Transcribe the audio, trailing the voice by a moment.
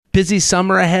Busy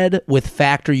summer ahead? With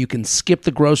Factor, you can skip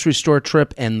the grocery store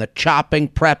trip and the chopping,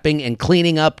 prepping, and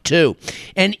cleaning up too.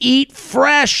 And eat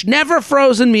fresh, never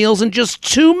frozen meals in just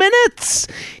 2 minutes.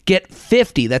 Get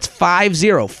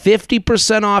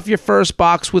 50% off your first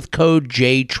box with code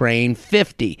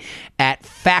JTRAIN50 at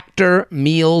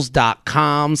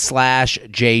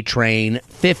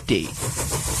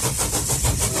factormeals.com/JTRAIN50.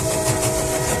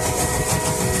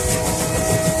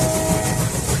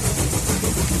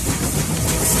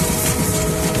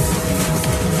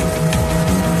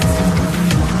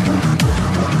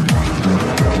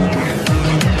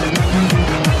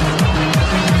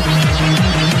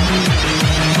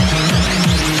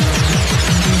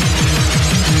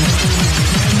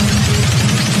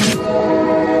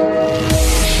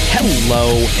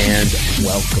 Hello and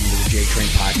welcome to the J-Train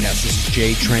Podcast. This is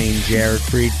J-Train Jared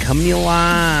Freed coming to you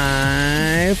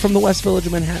live from the West Village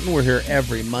of Manhattan. We're here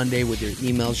every Monday with your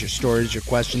emails, your stories, your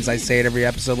questions. I say it every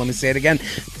episode. Let me say it again.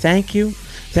 Thank you.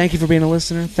 Thank you for being a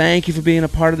listener. Thank you for being a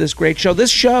part of this great show.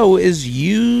 This show is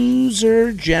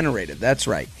user-generated. That's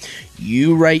right.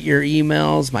 You write your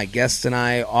emails. My guests and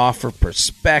I offer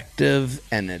perspective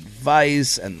and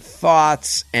advice and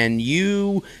thoughts, and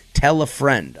you tell a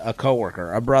friend, a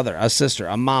coworker, a brother, a sister,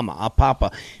 a mama, a papa.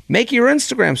 Make your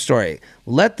Instagram story.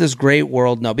 Let this great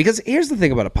world know. Because here's the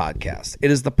thing about a podcast.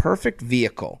 It is the perfect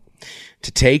vehicle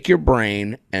to take your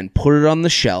brain and put it on the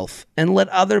shelf and let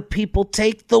other people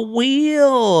take the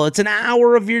wheel. It's an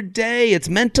hour of your day. It's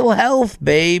mental health,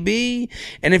 baby.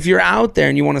 And if you're out there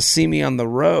and you want to see me on the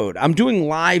road, I'm doing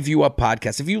Live You Up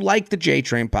podcast. If you like the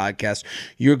J-Train podcast,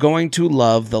 you're going to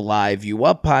love the Live You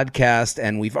Up podcast.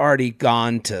 And we've already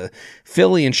gone to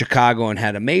Philly and Chicago and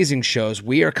had amazing shows.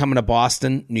 We are coming to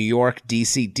Boston, New York,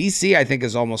 DC. DC, I think,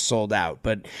 is almost sold out,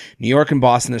 but New York and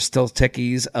Boston, there's still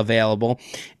tickies available.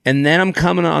 And then I'm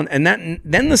coming on, and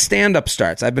then the stand-up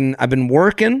starts. I've been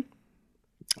working.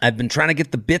 I've been trying to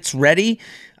get the bits ready.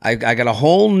 I got a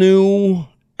whole new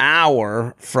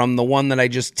hour from the one that I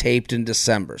just taped in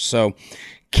December. So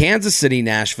Kansas City,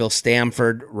 Nashville,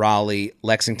 Stamford, Raleigh,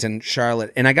 Lexington,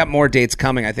 Charlotte, and I got more dates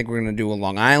coming. I think we're going to do a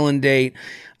Long Island date.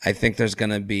 I think there's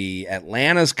going to be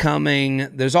Atlanta's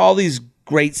coming. There's all these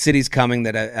great cities coming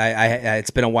that I it's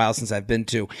been a while since I've been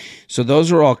to. So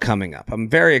those are all coming up. I'm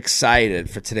very excited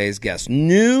for today's guest.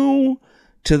 New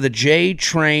to the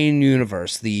J-Train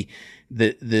universe, the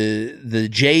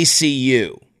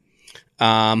JCU.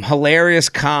 Hilarious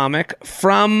comic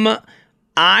from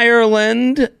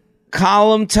Ireland,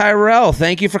 Colm Tyrrell.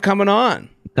 Thank you for coming on.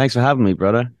 Thanks for having me,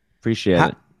 brother. Appreciate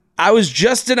it. I was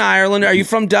just in Ireland. Are you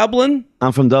from Dublin?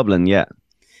 I'm from Dublin, yeah.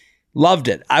 Loved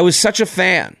it. I was such a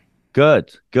fan.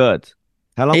 Good.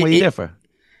 How long were you there for?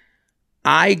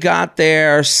 I got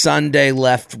there Sunday,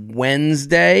 left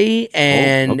Wednesday,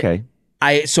 and okay.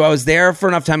 So I was there for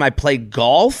enough time. I played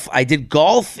golf. I did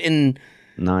golf in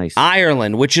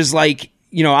Ireland, which is like,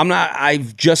 you know,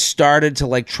 I've just started to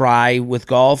like try with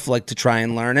golf, like to try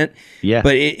and learn it. Yeah.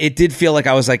 But it did feel like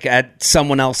I was like at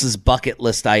someone else's bucket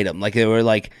list item. Like they were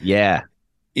like, yeah.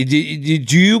 Do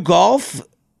you golf?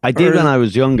 I did when I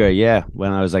was younger, yeah.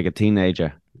 When I was like a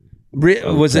teenager.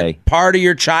 Was it part of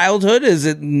your childhood? Is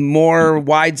it more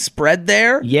widespread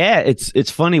there? Yeah,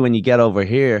 it's funny when you get over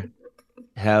here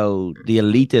how the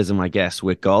elitism, I guess,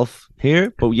 with golf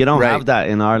here, but you don't have that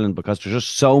in Ireland because there's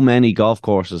just so many golf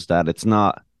courses that it's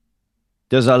not.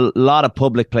 There's a lot of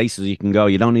public places you can go.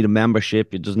 You don't need a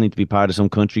membership. You just need to be part of some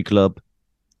country club.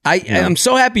 I'm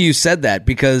so happy you said that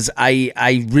because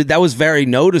that was very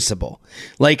noticeable.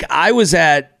 Like I was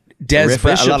at Des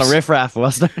Bishop's. A lot of riffraff,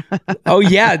 was there? Oh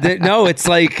yeah, no, it's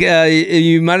like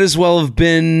you might as well have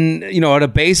been, you know, at a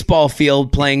baseball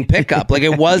field playing pickup. Like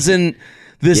it wasn't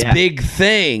this big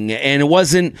thing, and it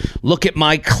wasn't look at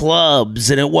my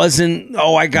clubs, and it wasn't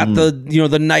I got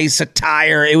the nice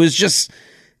attire. It was just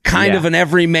kind of an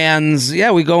everyman's.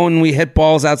 Yeah, we go and we hit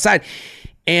balls outside,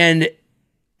 and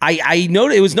I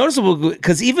noticed it was noticeable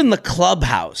because even the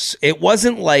clubhouse, it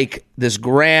wasn't like this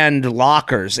grand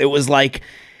lockers. It was like.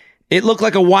 It looked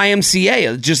like a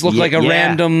YMCA. It just looked like a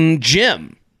random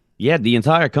gym. Yeah, the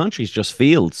entire country's just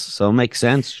fields, so it makes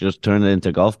sense just turn it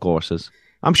into golf courses.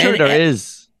 I'm sure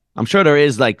there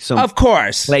is like some of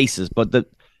course places, but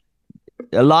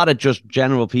a lot of just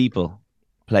general people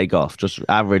play golf, just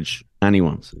average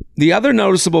anyone's. The other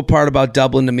noticeable part about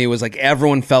Dublin to me was like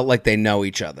everyone felt like they know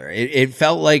each other. It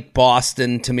felt like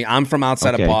Boston to me. I'm from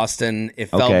outside of Boston. It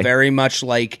felt very much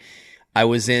like I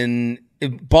was in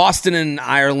Boston and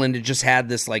Ireland. It just had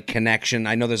this like connection.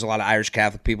 I know there's a lot of Irish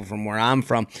Catholic people from where I'm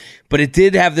from, but it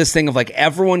did have this thing of like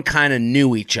everyone kind of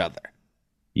knew each other.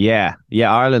 Yeah.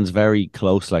 Ireland's very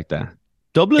close like that.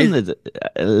 Dublin is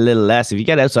a little less. If you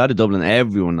get outside of Dublin,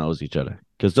 everyone knows each other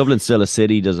because Dublin's still a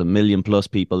city. There's 1 million plus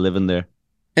people living there.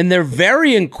 And they're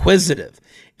very inquisitive.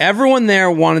 Everyone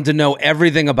there wanted to know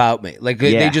everything about me. Like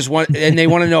they just want, and they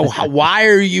want to know why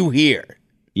are you here?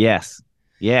 Yes.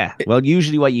 Yeah. Well,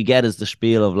 usually what you get is the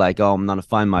spiel of like, oh, I'm going to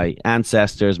find my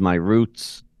ancestors, my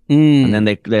roots. And then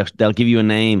they'll give you a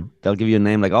name. They'll give you a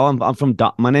name like, oh, I'm from,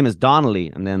 my name is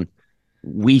Donnelly. And then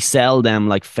we sell them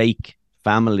like fake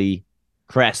family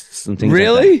crests and things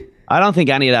really? like that. I don't think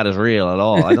any of that is real at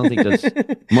all. I don't think there's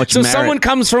much So merit. someone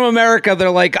comes from America,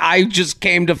 they're like, I just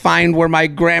came to find where my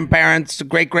grandparents,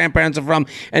 great-grandparents are from.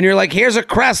 And you're like, here's a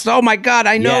crest. Oh, my God,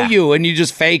 I know you. And you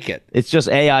just fake it. It's just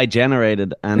AI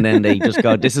generated. And then they just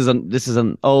go, this is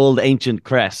an old ancient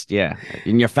crest. Yeah.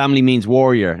 And your family means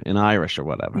warrior in Irish or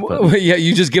whatever. But, yeah,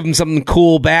 you just give them something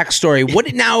cool backstory.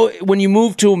 What now, when you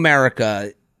move to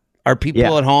America, are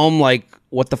people at home like,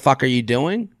 what the fuck are you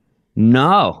doing?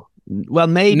 No. Well,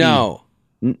 maybe. No.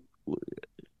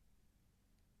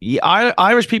 Yeah,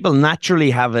 Irish people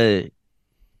naturally have a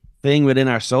thing within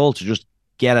our soul to just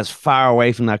get as far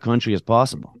away from that country as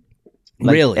possible.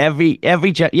 Like really?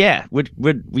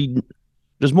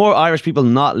 There's more Irish people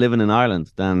not living in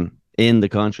Ireland than in the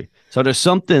country. So there's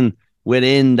something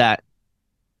within that,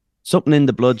 something in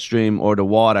the bloodstream or the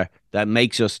water that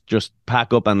makes us just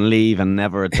pack up and leave and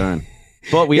never return.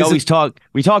 But we talk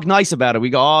nice about it. We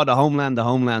go, oh, the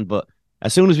homeland. But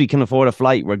as soon as we can afford a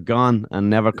flight, we're gone and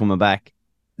never coming back.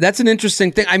 That's an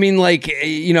interesting thing. I mean, like,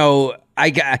 you know,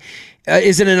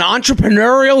 is it an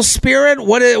entrepreneurial spirit?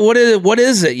 What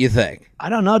is it, you think? I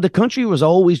don't know. The country was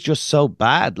always just so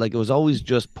bad. Like, it was always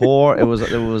just poor. There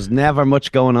was never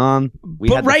much going on.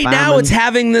 But right now it's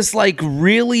having this like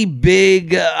really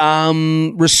big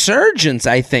resurgence,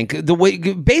 I think. The way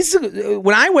basically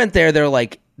when I went there, they're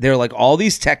like all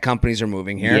these tech companies are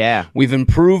moving here. Yeah. We've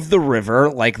improved the river.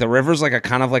 Like the river's like a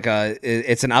kind of like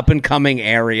it's an up and coming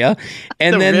area.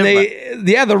 And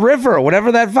the river,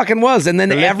 whatever that fucking was. And then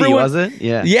the everyone Liffey, was it?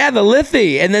 Yeah. Yeah, the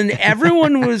Liffey. And then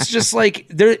everyone was just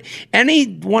like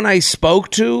anyone I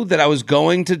spoke to that I was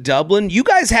going to Dublin, you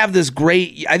guys have this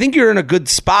great, I think you're in a good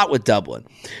spot with Dublin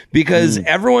because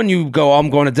everyone you go, oh, I'm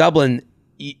going to Dublin.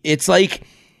 It's like,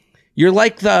 You're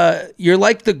like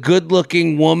the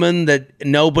good-looking woman that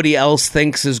nobody else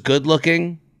thinks is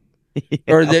good-looking,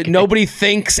 or that nobody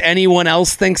thinks anyone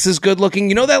else thinks is good-looking.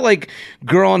 You know that like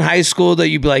girl in high school that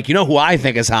you'd be like, you know who I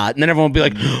think is hot, and then everyone would be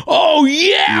like, oh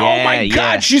my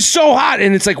God, she's so hot,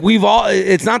 and it's like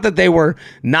it's not that they were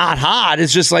not hot.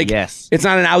 It's just like it's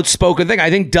not an outspoken thing. I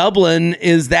think Dublin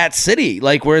is that city,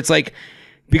 like where it's like.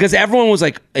 Because everyone was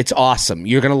like, it's awesome.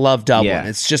 You're going to love Dublin. Yeah.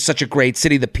 It's just such a great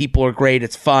city. The people are great.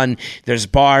 It's fun. There's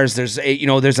bars. There's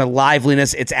a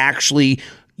liveliness. It's actually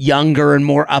younger and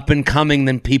more up and coming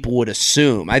than people would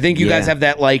assume. I think you guys have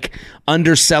that like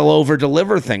undersell, over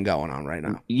deliver thing going on right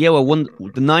now. Yeah, well, once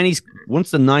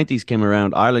the 90s came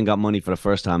around, Ireland got money for the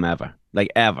first time ever. Like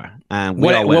ever. And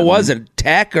what was it?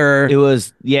 Tech or? It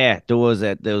was, there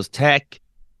was tech.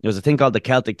 There was a thing called the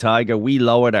Celtic Tiger. We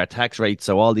lowered our tax rate,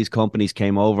 so all these companies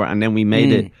came over, and then we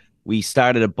made it. We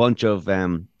started a bunch of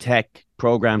tech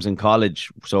programs in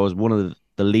college, so I was one of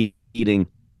the leading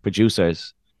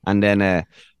producers, and then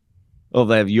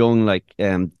of young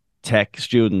tech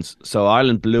students. So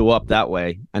Ireland blew up that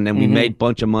way, and then we made a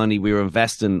bunch of money. We were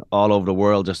investing all over the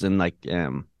world, just in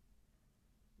the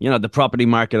property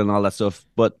market and all that stuff.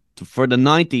 But for the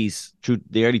 90s through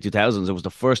the early 2000s, it was the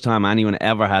first time anyone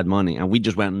ever had money, and we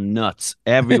just went nuts.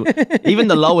 Even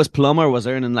the lowest plumber was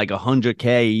earning like $100K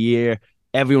a year.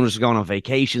 Everyone was going on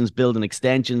vacations, building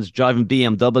extensions, driving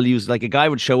BMWs. Like a guy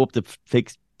would show up to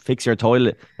fix your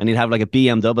toilet, and he'd have like a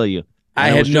BMW. I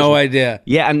had no idea.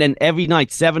 Yeah, and then every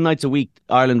night, 7 nights a week,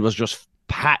 Ireland was just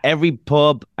packed. Every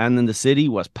pub and in the city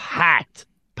was packed.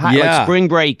 Like spring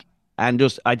break. And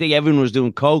I think everyone was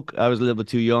doing coke. I was a little bit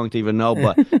too young to even know,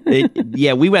 but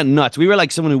we went nuts. We were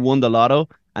like someone who won the lotto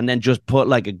and then just put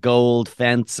like a gold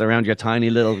fence around your tiny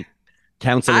little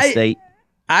council estate.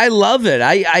 I love it.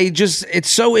 It's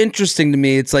so interesting to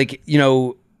me. It's like,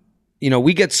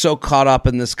 we get so caught up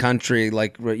in this country,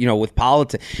 like, with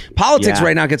politics. Politics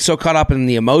right now gets so caught up in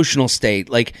the emotional state.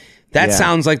 Like, that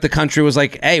sounds like the country was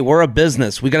like, hey, we're a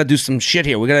business. We got to do some shit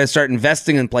here. We got to start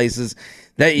investing in places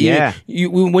that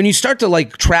when you start to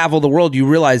like travel the world, you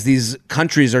realize these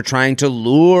countries are trying to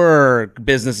lure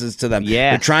businesses to them.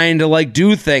 Yeah. They're trying to like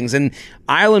do things. And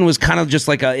Ireland was kind of just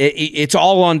like it's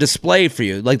all on display for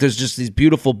you. Like there's just these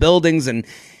beautiful buildings, and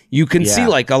you can see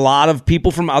like a lot of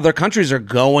people from other countries are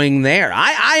going there.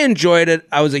 I enjoyed it.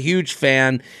 I was a huge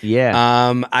fan.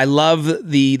 Yeah. I love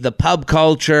the pub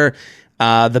culture.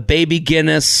 The baby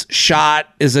Guinness shot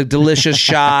is a delicious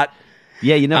shot.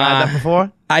 Yeah, you never had that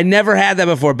before? I never had that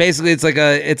before. Basically, it's like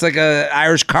a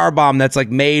Irish car bomb that's like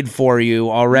made for you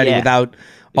already without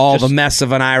all the mess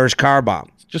of an Irish car bomb.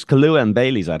 Just Kahlua and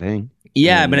Bailey's, I think.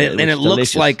 Yeah, but it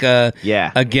looks like a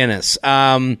Guinness.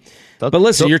 But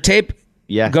listen, your tape.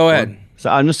 Yeah, go ahead. So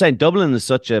I'm just saying, Dublin is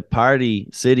such a party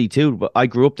city too. But I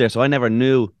grew up there, so I never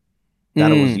knew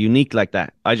that it was unique like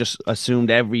that. I just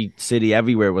assumed every city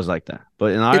everywhere was like that.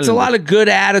 But in Ireland, it's a lot of good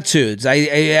attitudes.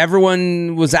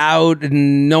 Everyone was out,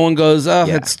 and no one goes,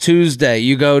 it's Tuesday.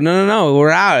 You go, no, we're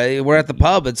out. We're at the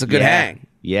pub. It's a good hang.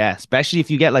 Yeah, especially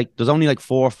if you get there's only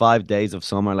 4 or 5 days of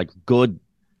summer, good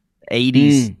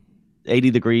 80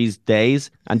 degrees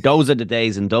days. And those are the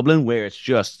days in Dublin where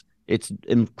it's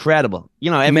incredible.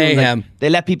 Mayhem. They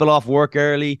let people off work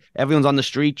early. Everyone's on the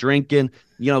street drinking.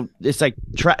 It's like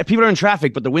people are in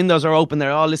traffic, but the windows are open.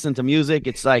 They're all listening to music.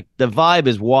 It's like the vibe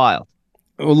is wild.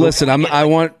 Well, listen, I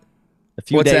want a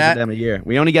few days of them a year.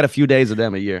 We only get a few days of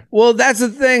them a year. Well, that's the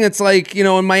thing. It's like,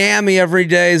 in Miami, every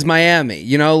day is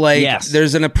Miami.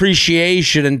 There's an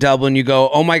appreciation in Dublin. You go,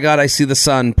 oh my God, I see the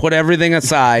sun. Put everything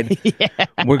aside.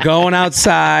 We're going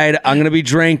outside. I'm going to be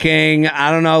drinking.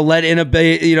 I don't know. Let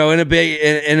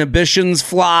inhibitions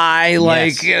fly.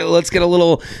 Let's get a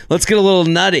little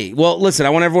nutty. Well, listen, I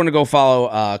want everyone to go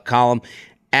follow Colum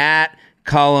at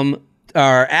Colum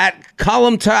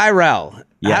Tyrell.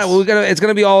 Yes. It's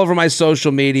gonna be all over my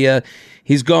social media.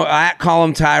 He's going at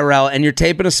Colum Tyrell, and you're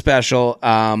taping a special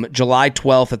July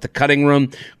 12th at the Cutting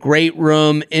Room. Great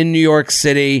room in New York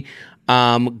City.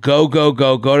 Just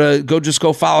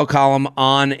go follow Colum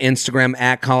on Instagram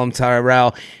at Colum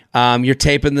Tyrell. You're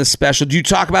taping this special. Do you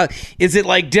talk about, is it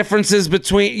like differences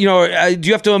between, do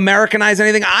you have to Americanize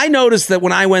anything? I noticed that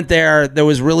when I went there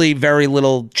was really very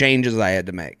little changes I had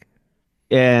to make.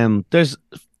 There's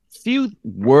few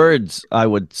words I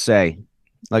would say.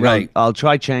 Right. I'll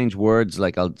try change words.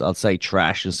 I'll say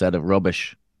trash instead of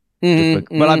rubbish.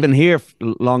 But I've been here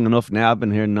long enough now. I've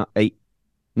been here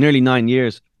nearly 9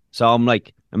 years. So I'm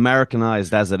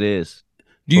Americanized as it is.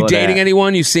 Do you dating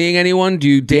anyone? You seeing anyone? Do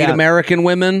you date American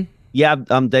women? Yeah,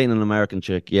 I'm dating an American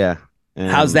chick. Yeah.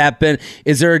 How's that been?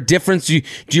 Is there a difference? Do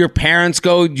your parents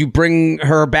go? Do you bring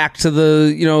her back to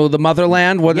the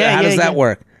motherland? How does that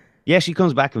work? Yeah, she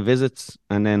comes back and visits,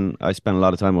 and then I spend a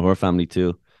lot of time with her family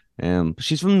too.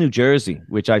 She's from New Jersey,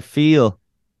 which I feel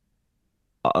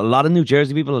a lot of New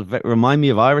Jersey people remind me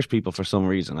of Irish people for some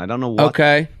reason. I don't know what.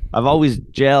 Okay. I've always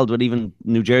gelled with even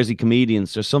New Jersey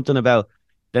comedians. There's something about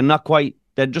they're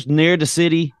just near the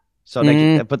city, so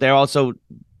but they're also,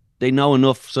 they know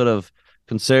enough sort of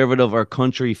conservative or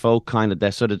country folk kind of.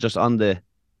 They're sort of just they're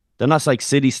not like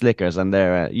city slickers, and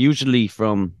they're usually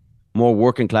from more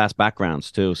working class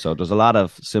backgrounds too. So there's a lot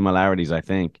of similarities, I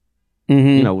think.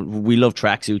 We love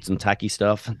tracksuits and tacky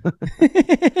stuff.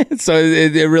 So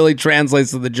it really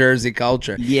translates to the Jersey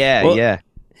culture. Yeah.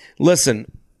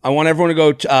 Listen, I want everyone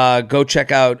to go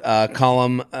check out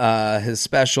Colum, his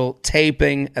special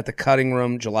taping at the Cutting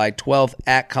Room, July 12th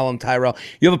at Colum Tyrell.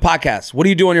 You have a podcast. What do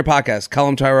you do on your podcast,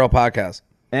 Colum Tyrell Podcast?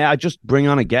 I just bring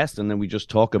on a guest, and then we just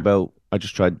talk about. I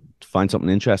just try to find something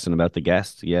interesting about the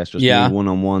guest. Yeah, it's just me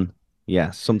one-on-one.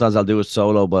 Yeah, sometimes I'll do it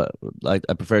solo, but I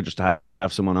prefer just to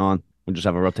have someone on and just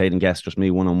have a rotating guest, just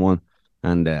me one-on-one,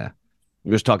 and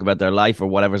we just talk about their life or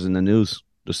whatever's in the news.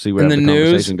 Just see where the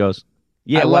conversation goes.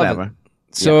 Yeah, whatever.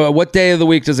 So what day of the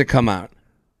week does it come out?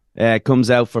 It comes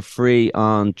out for free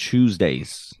on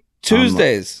Tuesdays.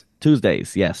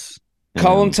 Tuesdays, yes.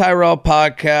 Colum Tyrell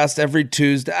Podcast every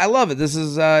Tuesday. I love it. This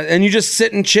is and you just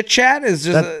sit and chit chat.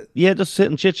 Just sit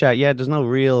and chit chat. Yeah, there's no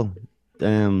real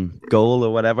goal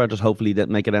or whatever. Just hopefully that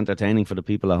make it entertaining for the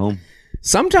people at home.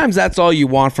 Sometimes that's all you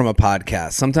want from a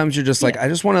podcast. Sometimes you're just I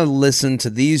just want to listen to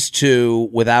these two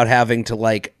without having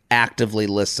to actively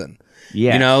listen.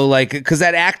 Yeah. Because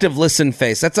that active listen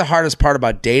face, that's the hardest part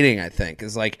about dating, I think,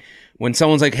 is when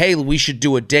someone's like, hey, we should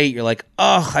do a date. You're like,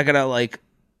 oh, I gotta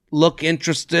look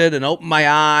interested and open my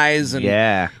eyes.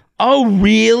 And oh,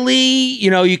 really?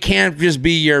 You can't just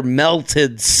be your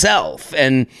melted self.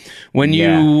 And when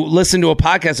you listen to a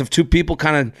podcast of two people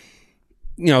kind of,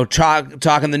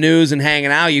 talking the news and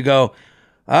hanging out, you go,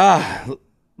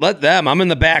 let them. I'm in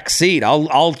the back seat.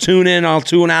 I'll tune in. I'll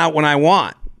tune out when I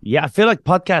want. Yeah, I feel like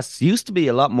podcasts used to be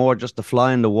a lot more just the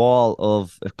fly on the wall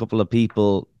of a couple of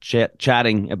people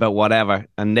chatting about whatever,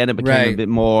 and then it became a bit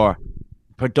more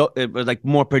it was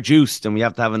more produced, and we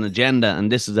have to have an agenda,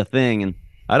 and this is a thing. And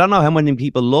I don't know how many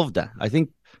people loved that. I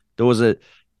think there was a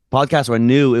podcast where I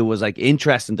knew it was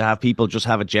interesting to have people just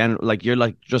have a general,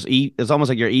 it's almost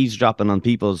like you're eavesdropping on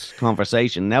people's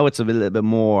conversation. Now it's a little bit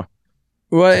more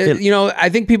Well, I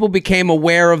think people became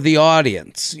aware of the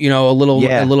audience, a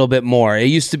little bit more. It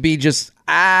used to be just,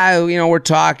 we're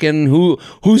talking,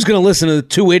 who's going to listen to the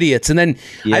two idiots? And then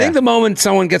I think the moment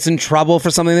someone gets in trouble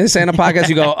for something they say in a podcast,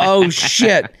 you go, oh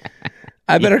shit,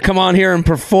 I better come on here and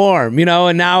perform,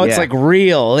 and now it's like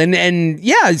real. And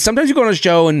sometimes you go on a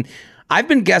show and I've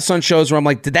been guests on shows where I'm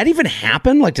like, did that even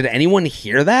happen? Like, did anyone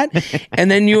hear that? And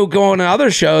then you go on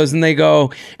other shows and they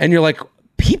go, and you're like,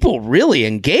 people really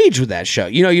engage with that show.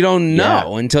 You don't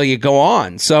know until you go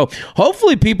on. So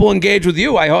hopefully people engage with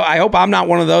you. I hope I'm not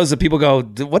one of those that people go,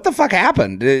 what the fuck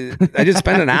happened? I just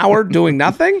spent an hour doing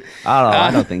nothing?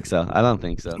 I don't think so.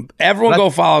 Everyone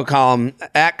go follow Colm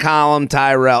at Colm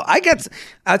Tyrrell.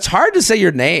 It's hard to say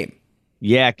your name.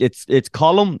 Yeah, it's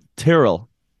Colm Tyrrell.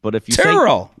 But if you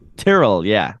Tyrrell,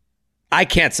 yeah. I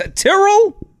can't say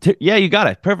Tyrrell? Yeah, you got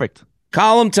it. Perfect.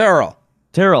 Colm Tyrrell.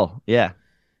 Tyrrell, yeah.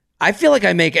 I feel like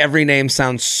I make every name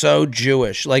sound so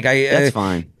Jewish. Like that's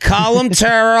fine. Colm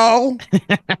Tyrrell.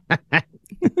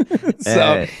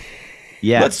 So,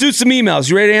 let's do some emails.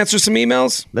 You ready to answer some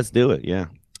emails? Let's do it. Yeah.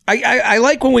 I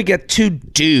like when we get two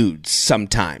dudes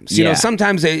sometimes.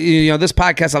 Sometimes this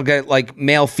podcast I'll get like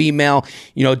male, female.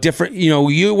 Different.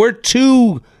 We're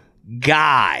two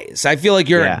guys. I feel like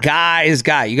you're a guy's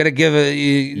guy. You got to give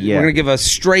we're gonna give a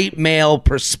straight male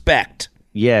perspective.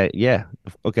 Yeah.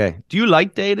 Okay. Do you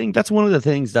like dating? That's one of the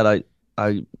things that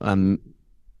I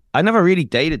never really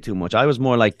dated too much. I was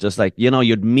more like just like,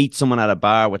 you'd meet someone at a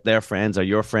bar with their friends or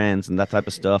your friends and that type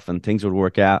of stuff and things would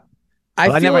work out.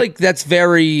 I feel like that's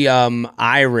very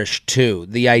Irish too.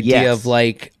 The idea of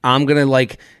like, I'm going to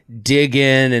like dig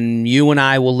in and you and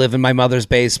I will live in my mother's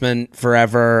basement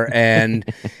forever and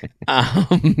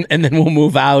and then we'll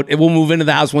move out. We'll move into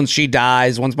the house once she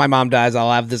dies. Once my mom dies,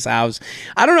 I'll have this house.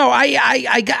 I don't know.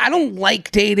 I don't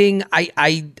like dating.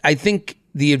 I think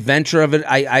the adventure of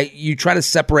it, you try to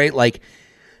separate like,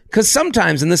 because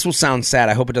sometimes, and this will sound sad,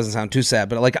 I hope it doesn't sound too sad,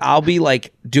 but like I'll be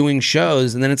like doing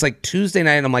shows and then it's like Tuesday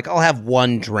night and I'm like, I'll have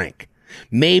one drink.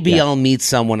 Maybe I'll meet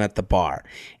someone at the bar.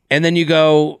 And then you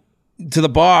go to the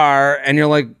bar and you're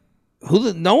like,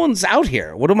 no one's out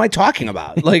here. What am I talking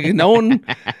about? Like no one,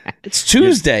 it's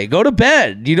Tuesday, go to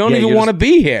bed. You don't even want to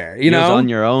be here. You're just on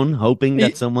your own, hoping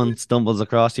that someone stumbles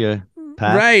across your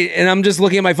path. Right. And I'm just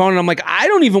looking at my phone and I'm like, I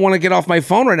don't even want to get off my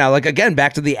phone right now. Like again,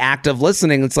 back to the act of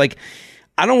listening. It's like,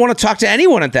 I don't want to talk to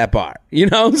anyone at that bar,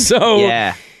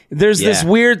 So there's this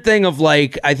weird thing of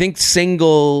like, I think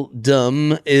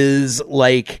singledom is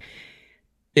like,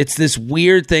 it's this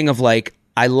weird thing of like,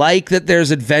 I like that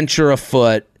there's adventure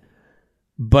afoot,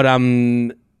 but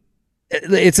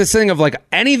it's this thing of like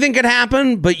anything could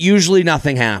happen, but usually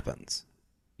nothing happens.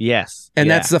 Yes. And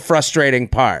that's the frustrating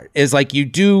part is like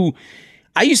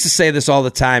I used to say this all the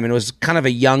time and it was kind of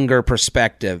a younger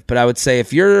perspective, but I would say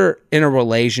if you're in a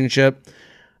relationship,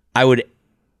 I would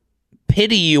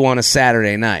pity you on a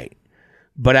Saturday night,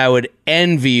 but I would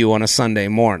envy you on a Sunday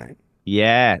morning.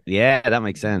 Yeah, that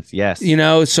makes sense. Yes.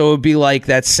 So it would be like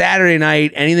that Saturday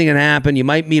night, anything can happen. You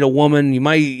might meet a woman, you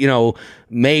might,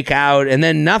 make out, and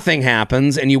then nothing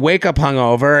happens, and you wake up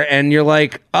hungover, and you're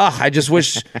like, I just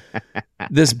wish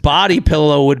this body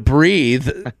pillow would breathe,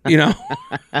 while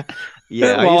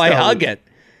I hug it.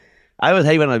 I would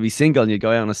hate when I'd be single and you'd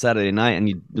go out on a Saturday night,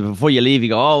 and before you leave, you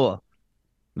go,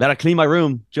 better clean my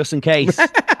room just in case.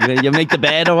 You make the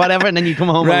bed or whatever, and then you come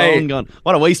home alone going,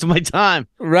 what a waste of my time.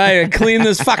 Right. Clean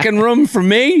this fucking room for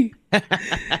me.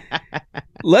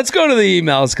 Let's go to the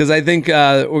emails because I think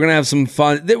we're going to have some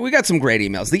fun. We got some great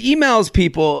emails. The emails,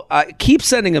 people, keep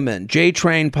sending them in.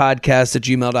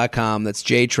 jtrainpodcast@gmail.com. That's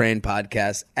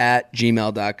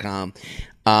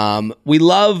jtrainpodcast@gmail.com. We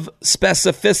love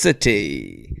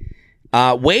specificity.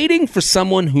 Waiting for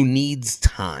someone who needs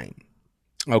time.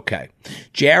 Okay.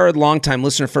 Jared, longtime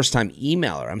listener, first time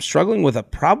emailer. I'm struggling with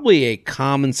probably a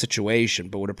common situation,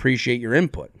 but would appreciate your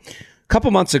input. A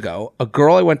couple months ago, a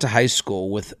girl I went to high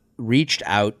school with reached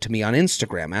out to me on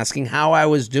Instagram asking how I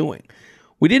was doing.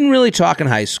 We didn't really talk in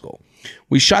high school.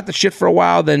 We shot the shit for a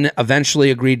while, then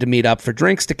eventually agreed to meet up for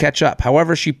drinks to catch up.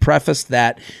 However, she prefaced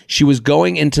that she was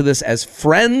going into this as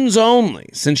friends only,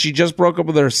 since she just broke up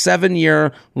with her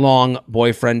 7-year-long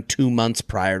boyfriend 2 months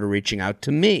prior to reaching out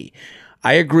to me.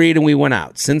 I agreed and we went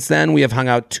out. Since then, we have hung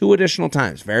out 2 additional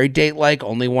times, very date-like,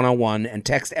 only one-on-one, and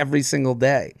text every single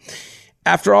day.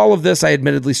 After all of this, I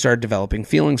admittedly started developing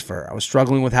feelings for her. I was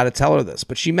struggling with how to tell her this,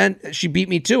 but she beat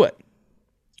me to it.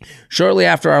 Shortly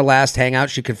after our last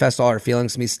hangout, she confessed all her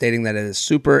feelings to me, stating that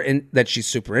that she's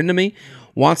super into me,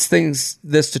 wants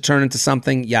this to turn into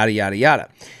something, yada, yada, yada.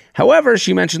 However,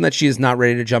 she mentioned that she is not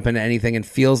ready to jump into anything and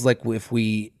feels like if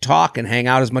we talk and hang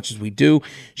out as much as we do,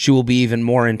 she will be even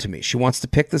more into me. She wants to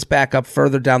pick this back up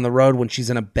further down the road when she's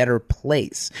in a better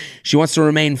place. She wants to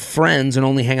remain friends and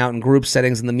only hang out in group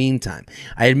settings in the meantime.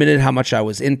 I admitted how much I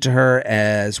was into her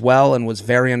as well and was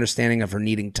very understanding of her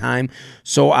needing time,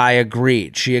 so I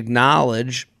agreed. She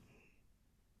acknowledged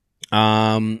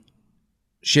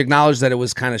that it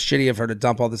was kind of shitty of her to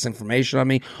dump all this information on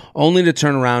me, only to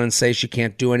turn around and say she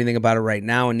can't do anything about it right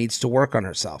now and needs to work on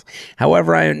herself.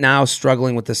 However, I am now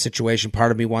struggling with this situation.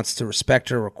 Part of me wants to respect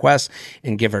her request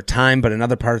and give her time, but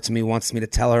another part of me wants me to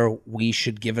tell her we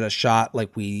should give it a shot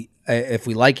if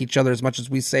we like each other as much as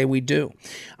we say we do.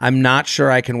 I'm not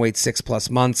sure I can wait 6+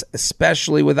 months,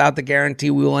 especially without the guarantee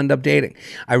we will end up dating.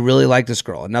 I really like this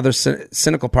girl. Another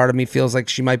cynical part of me feels like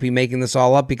she might be making this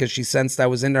all up because she sensed I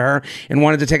was into her and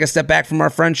wanted to take a step back from our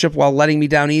friendship while letting me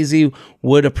down easy.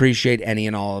 Would appreciate any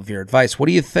and all of your advice. What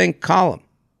do you think, Colin?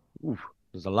 Oof,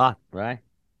 there's a lot, right?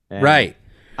 Right.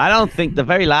 I don't think the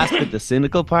very last bit, the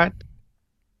cynical part,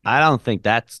 I don't think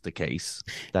that's the case.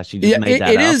 That she just made that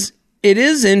up. It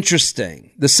is interesting.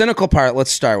 The cynical part,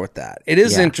 let's start with that. It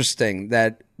is interesting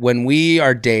that when we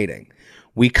are dating,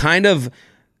 we consider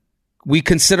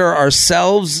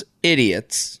ourselves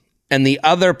idiots and the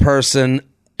other person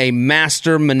a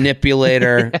master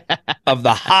manipulator of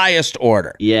the highest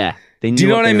order. Yeah. Do you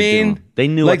know what I mean? Doing. They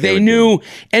knew like what they knew doing.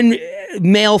 And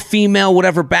male, female,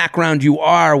 whatever background you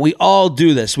are, we all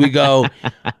do this. We go,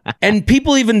 and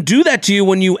people even do that to you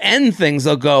when you end things.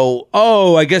 They'll go,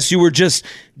 oh, I guess you were just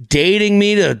dating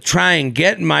me to try and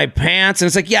get in my pants. And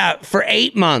it's like, yeah, for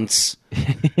 8 months.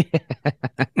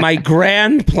 My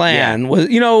grand plan was,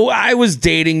 I was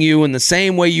dating you in the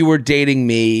same way you were dating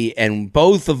me, and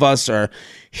both of us are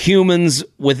humans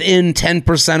within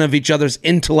 10% of each other's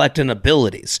intellect and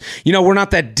abilities. We're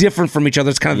not that different from each other.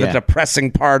 It's kind of the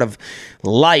depressing part of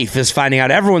life, is finding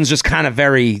out everyone's just kind of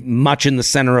very much in the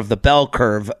center of the bell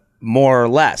curve, more or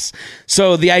less.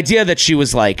 So the idea that she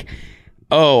was like,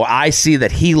 oh, I see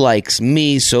that he likes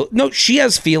me. So no, she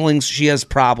has feelings. She has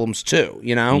problems too,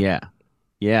 Yeah.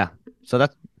 Yeah. So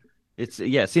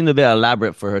it seemed a bit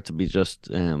elaborate for her to be just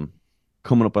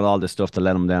coming up with all this stuff to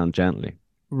let him down gently.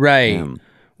 Right.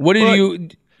 What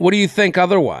do you think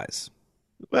otherwise?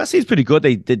 Well, it seems pretty good.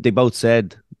 They both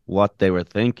said what they were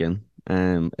thinking.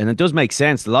 And it does make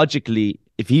sense. Logically,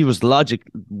 if he was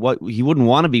he wouldn't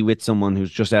want to be with someone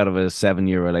who's just out of a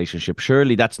 7-year relationship.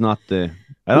 Surely that's not the...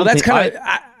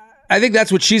 I think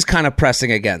that's what she's kind of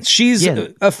pressing against. She's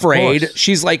afraid.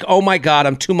 She's like, oh my God,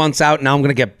 I'm 2 months out. Now I'm going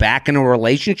to get back in a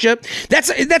relationship.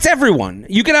 That's everyone.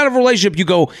 You get out of a relationship, you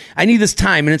go, I need this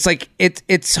time. And it's like,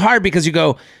 it's hard because you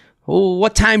go, well,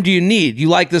 what time do you need? You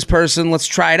like this person. Let's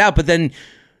try it out. But then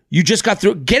you just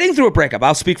getting through a breakup.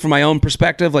 I'll speak from my own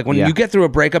perspective. Like when you get through a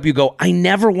breakup, you go, I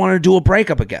never want to do a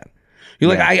breakup again.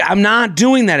 You're like, I'm not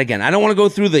doing that again. I don't want to go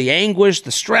through the anguish,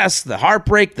 the stress, the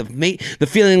heartbreak, the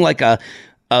feeling like an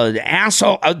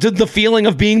asshole, the feeling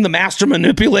of being the master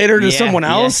manipulator to someone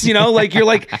else.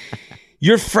 Like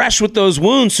you're fresh with those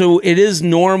wounds. So it is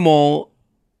normal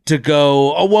to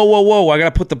go, oh, whoa, I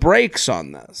got to put the brakes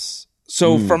on this.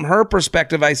 So from her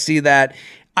perspective, I see that.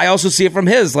 I also see it from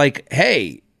his, like,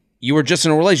 hey, you were just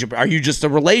in a relationship. Are you just a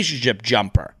relationship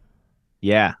jumper?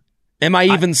 Yeah. Am I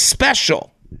even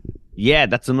special? Yeah,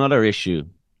 that's another issue.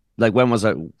 Like,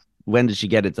 when did she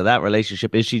get into that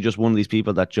relationship? Is she just one of these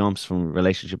people that jumps from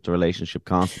relationship to relationship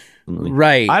constantly?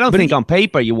 Right. I don't think on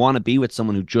paper you want to be with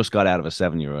someone who just got out of a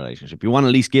 7-year relationship. You want to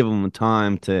at least give them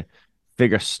time to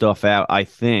figure stuff out, I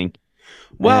think.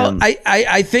 Well,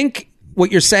 I think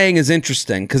what you're saying is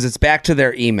interesting because it's back to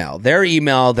their email. Their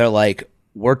email, they're like,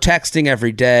 we're texting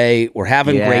every day. We're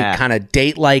having great kind of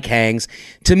date-like hangs.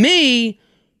 To me,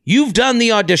 you've done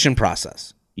the audition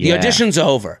process. The audition's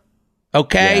over.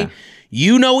 Okay? Yeah.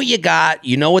 You know what you got.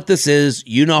 You know what this is.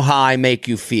 You know how I make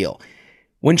you feel.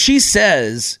 When she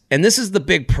says, and this is the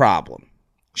big problem,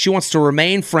 she wants to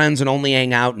remain friends and only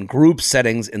hang out in group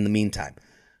settings in the meantime.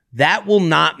 That will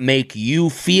not make you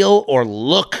feel or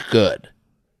look good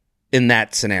in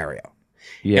that scenario.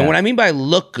 Yeah. And what I mean by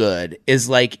look good is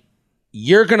like,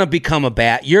 you're going to become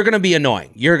you're going to be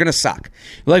annoying. You're going to suck.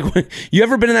 Like, you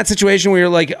ever been in that situation where you're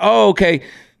like, oh, okay,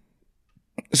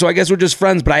 so I guess we're just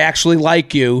friends, but I actually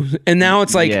like you. And now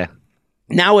it's like,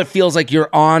 now it feels like you're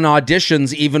on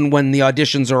auditions even when the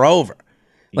auditions are over.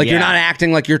 Like you're not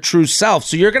acting like your true self.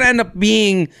 So you're going to end up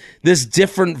being this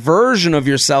different version of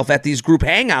yourself at these group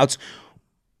hangouts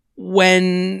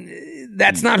when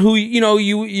that's not who,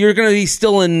 you're going to be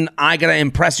still in, I got to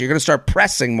impress you. You're going to start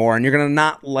pressing more and you're going to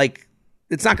not like,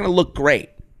 it's not going to look great.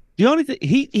 The only thing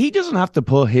he doesn't have to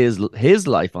put his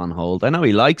life on hold. I know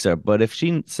he likes her, but if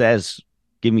she says,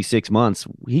 "Give me 6 months,"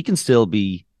 he can still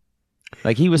be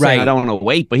like he was saying. I don't want to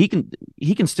wait, but he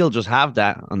can still just have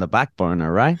that on the back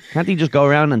burner, right? Can't he just go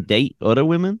around and date other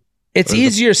women? It's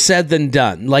easier said than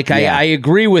done. Like I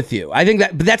agree with you. I think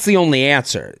but that's the only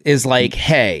answer. Is like,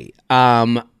 hey,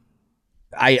 I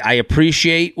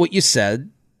appreciate what you said.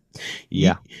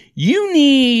 Yeah, you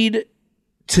need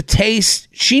to taste.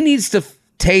 She needs to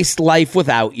taste life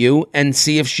without you and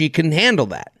see if she can handle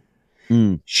that.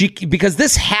 Because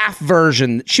this half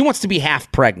version, she wants to be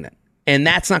half pregnant, and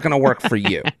that's not going to work for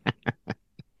you.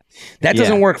 That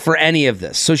doesn't work for any of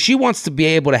this. So she wants to be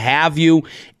able to have you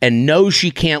and know she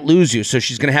can't lose you. So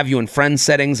she's going to have you in friend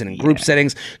settings and in group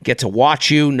settings, get to watch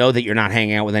you, know that you're not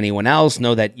hanging out with anyone else,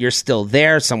 know that you're still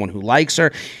there, someone who likes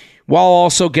her, while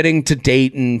also getting to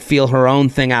date and feel her own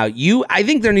thing out. I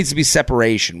think there needs to be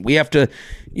separation. We have to,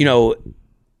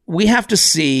 we have to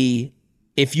see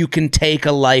if you can take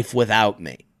a life without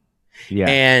me. Yeah.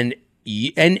 And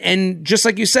just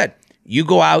like you said, you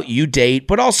go out, you date,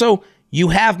 but also you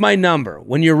have my number.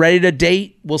 When you're ready to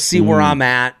date, we'll see where I'm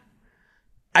at.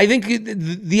 I think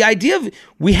the idea of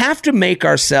we have to make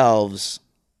ourselves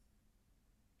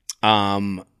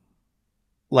like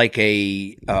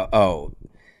a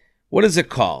what is it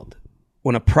called?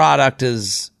 When a product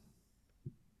is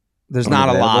there's not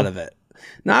a lot of it.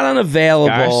 Not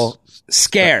unavailable.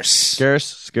 Scarce.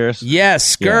 Yes,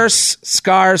 scarce.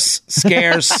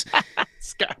 Scarce.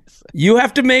 You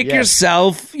have to make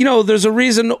yourself, there's a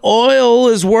reason oil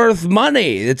is worth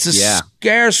money. It's a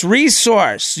scarce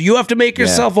resource. You have to make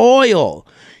yourself oil.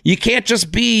 You can't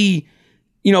just be,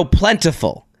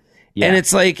 plentiful. Yeah. And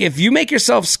it's like, if you make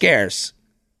yourself scarce,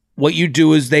 what you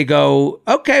do is they go,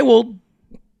 okay, well,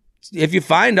 if you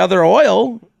find other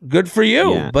oil, good for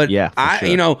you. Yeah, but sure.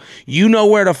 You know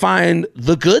where to find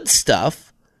the good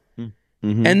stuff.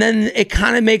 Mm-hmm. And then it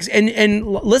kind of makes, and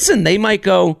listen, they might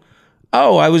go,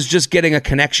 oh, I was just getting a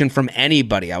connection from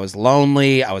anybody. I was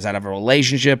lonely. I was out of a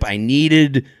relationship. I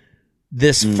needed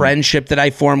this friendship that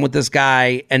I formed with this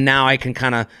guy. And now I can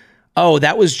kind of,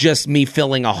 that was just me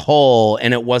filling a hole.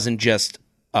 And it wasn't just,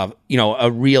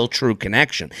 a real true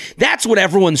connection. That's what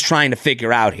everyone's trying to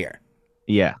figure out here.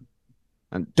 Yeah.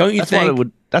 And don't you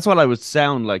think? That's what I would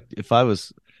sound like if I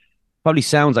was. Probably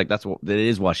sounds like that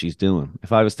is what she's doing.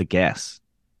 If I was to guess,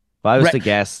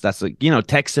 that's like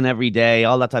texting every day,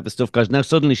 all that type of stuff. Because now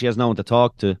suddenly she has no one to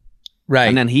talk to, right?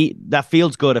 And then that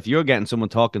feels good if you're getting someone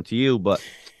talking to you, but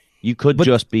you could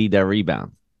just be their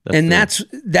rebound. That's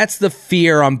the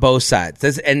fear on both sides.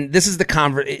 This is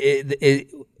the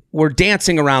we're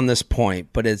dancing around this point,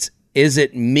 but is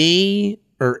it me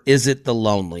or is it the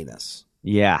loneliness?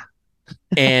 Yeah.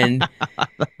 And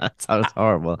that sounds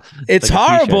horrible. It's like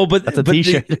horrible, but that's a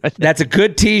t-shirt. That's a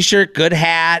good t-shirt, good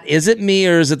hat. Is it me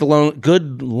or is it the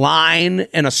good line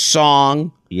in a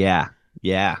song? Yeah.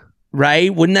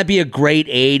 Right? Wouldn't that be a great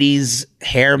 80s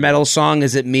hair metal song?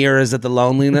 Is it me or is it the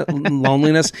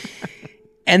loneliness?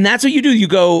 And that's what you do. You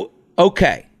go,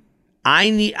 okay,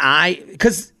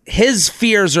 because his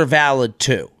fears are valid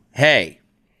too. Hey,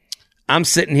 I'm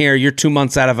sitting here. You're 2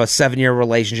 months out of a 7-year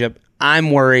relationship.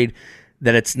 I'm worried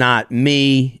that it's not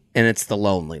me and it's the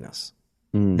loneliness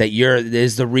that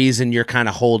is the reason you're kind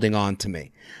of holding on to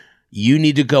me. You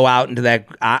need to go out into that.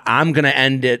 I'm going to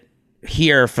end it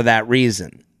here for that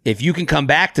reason. If you can come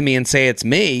back to me and say it's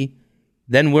me,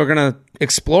 then we're going to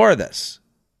explore this.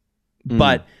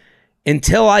 But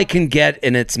until I can get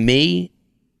and it's me,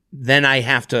 then I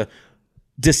have to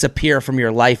disappear from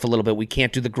your life a little bit. We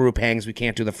can't do the group hangs. We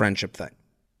can't do the friendship thing.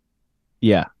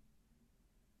 Yeah.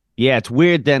 Yeah, it's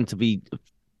weird then to be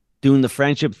doing the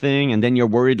friendship thing, and then you're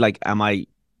worried, like, am I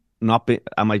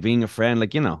being a friend?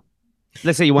 Like,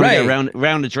 let's say you want to get a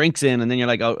round of drinks in, and then you're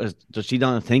like, oh, does she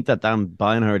don't think that I'm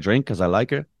buying her a drink because I like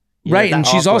her? Right, and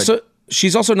she's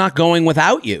also not going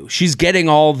without you. She's getting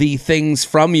all the things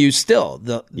from you still,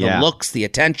 the looks, the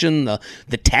attention, the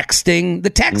texting.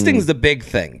 The texting's the big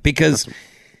thing, because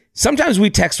sometimes we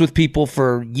text with people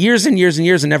for years and years and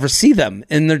years and never see them,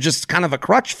 and they're just kind of a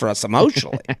crutch for us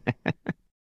emotionally.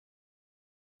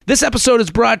 This episode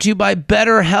is brought to you by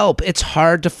BetterHelp. It's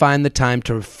hard to find the time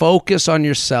to focus on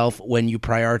yourself when you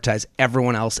prioritize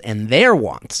everyone else and their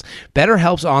wants.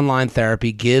 BetterHelp's online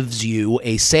therapy gives you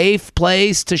a safe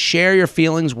place to share your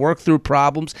feelings, work through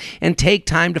problems, and take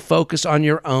time to focus on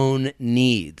your own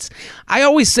needs. I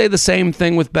always say the same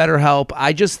thing with BetterHelp.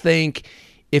 I just think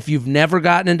if you've never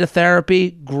gotten into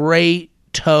therapy, great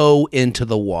toe into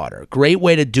the water. Great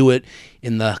way to do it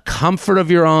in the comfort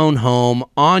of your own home,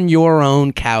 on your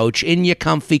own couch, in your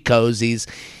comfy cozies.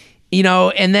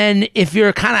 And then if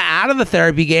you're kind of out of the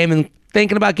therapy game and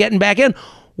thinking about getting back in,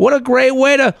 what a great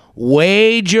way to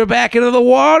wade your back into the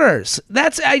waters.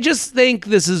 I just think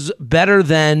this is better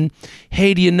than,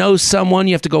 hey, do you know someone?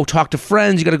 You have to go talk to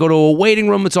friends. You got to go to a waiting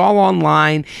room. It's all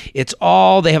online.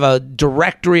 They have a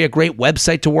directory, a great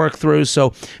website to work through. So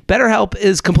BetterHelp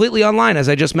is completely online, as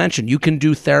I just mentioned. You can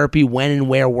do therapy when and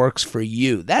where works for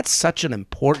you. That's such an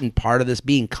important part of this,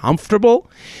 being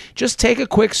comfortable. Just take a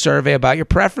quick survey about your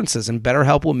preferences, and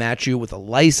BetterHelp will match you with a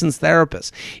licensed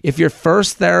therapist. If your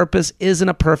first therapist isn't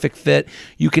a perfect fit,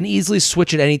 you can easily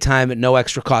switch at any time at no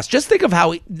extra cost. Just think of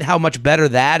how much better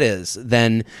that is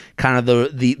than kind of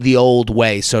the old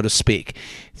way, so to speak.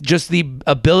 Just the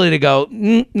ability to go,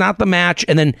 not the match,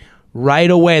 and then right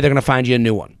away they're going to find you a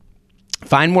new one.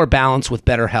 Find more balance with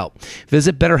BetterHelp.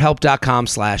 Visit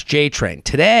BetterHelp.com/JTrain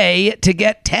today to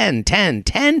get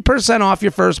 10% off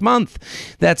your first month.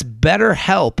 That's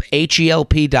BetterHelp,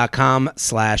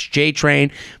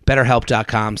 HELP.com/JTrain,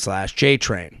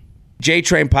 BetterHelp.com/JTrain.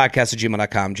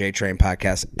 JTrainPodcast@gmail.com,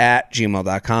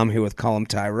 JTrainPodcast@gmail.com. Here with Colm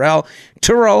Tyrrell.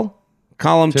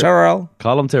 Colm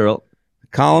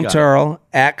Tyrrell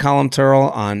at Colm Tyrrell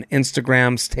on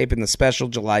Instagram. Taping the special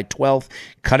July 12th.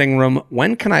 Cutting Room.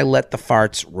 When can I let the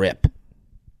farts rip?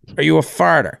 Are you a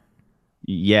farter?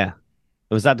 Yeah.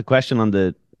 Was that the question on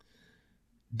the...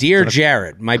 Dear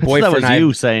Jared, my boyfriend... That was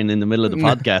you saying in the middle of the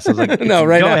podcast. I was like, no,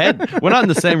 right go now. ahead. We're not in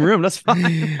the same room. That's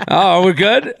fine. Oh, we're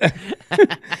good?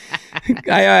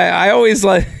 I always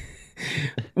like...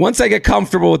 Once I get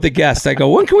comfortable with the guest, I go,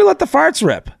 when can we let the farts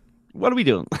rip? What are we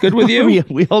doing? Good with you?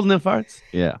 we holding the farts?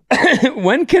 Yeah.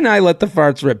 When can I let the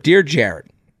farts rip? Dear Jared,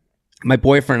 my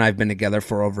boyfriend and I have been together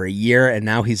for over a year, and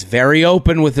now he's very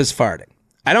open with his farting.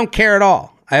 I don't care at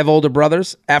all. I have older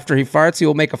brothers. After he farts, he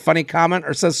will make a funny comment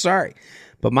or says sorry.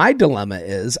 But my dilemma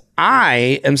is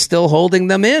I am still holding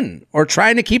them in or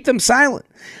trying to keep them silent.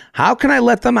 How can I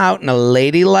let them out in a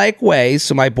ladylike way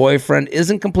so my boyfriend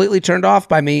isn't completely turned off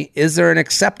by me? Is there an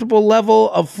acceptable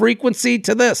level of frequency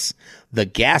to this? The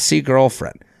gassy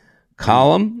girlfriend.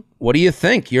 Colm, what do you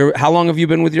think? How long have you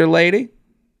been with your lady?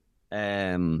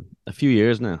 A few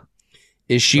years now.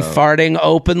 Is she farting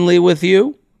openly with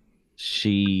you?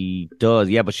 She does,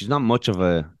 yeah, but she's not much of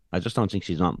a... I don't think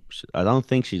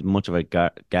she's much of a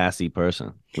gassy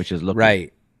person, which is lucky.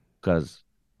 Right. Because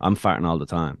I'm farting all the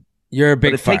time. You're a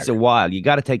big farter. But it takes a while. You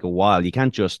got to take a while. You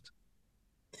can't just...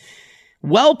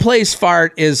 Well-placed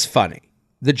fart is funny.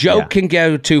 The joke can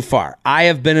go too far. I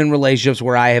have been in relationships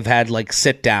where I have had like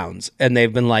sit-downs, and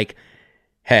they've been like,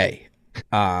 hey,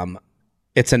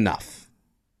 it's enough.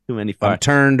 Too many farts. I'm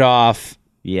turned off.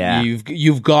 Yeah.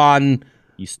 You've gone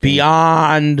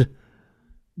beyond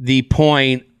the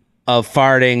point of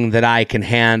farting that I can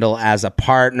handle as a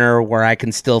partner, where I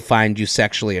can still find you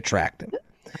sexually attractive.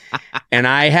 And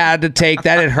I had to take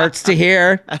that. It hurts to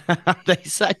hear. They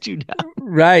sat you down.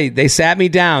 Right. They sat me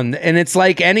down. And it's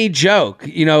like any joke.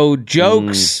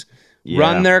 Jokes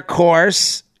run their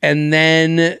course, and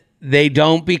then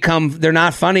they're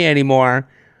not funny anymore.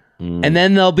 And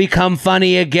then they'll become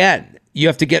funny again. You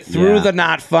have to get through the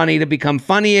not funny to become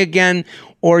funny again.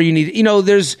 Or you need,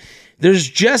 there's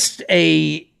just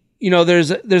a...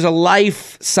 there's a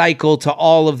life cycle to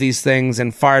all of these things,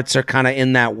 and farts are kind of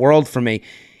in that world for me.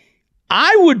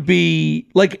 I would be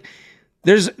like,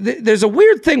 there's a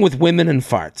weird thing with women and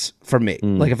farts for me.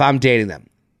 Like if I'm dating them,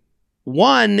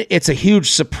 one, it's a huge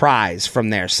surprise from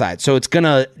their side. So it's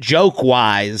gonna, joke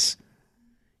wise,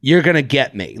 you're gonna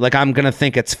get me. Like I'm gonna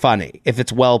think it's funny if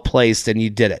it's well placed and you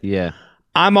did it. Yeah.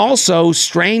 I'm also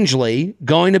strangely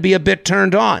going to be a bit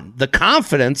turned on. The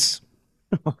confidence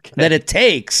that it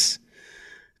takes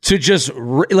to just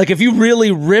like, if you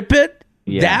really rip it,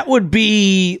 that would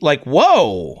be like,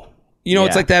 whoa.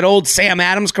 It's like that old Sam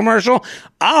Adams commercial.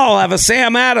 I'll have a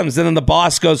Sam Adams. And then the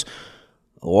boss goes,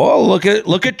 oh, look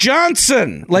at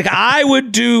Johnson. Like I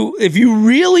would do, if you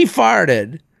really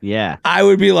farted, I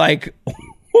would be like,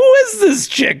 who is this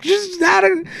chick? She's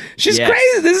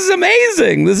crazy. This is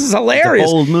amazing. This is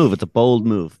hilarious. It's a bold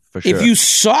move for sure. If you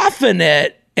soften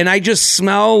it and I just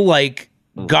smell like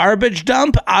garbage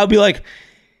dump, I'll be like,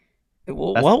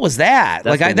 what was that?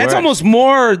 That's almost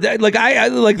more like I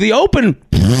like the open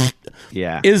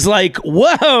is like,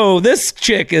 whoa, this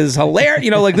chick is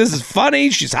hilarious. Like this is funny.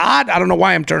 She's hot. I don't know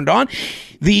why I'm turned on.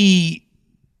 The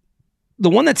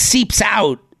one that seeps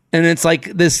out and it's like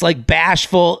this like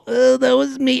bashful, that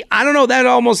was me. I don't know. That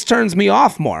almost turns me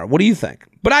off more. What do you think?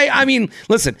 But I mean,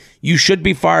 listen, you should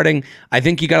be farting. I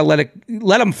think you got to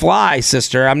let them fly,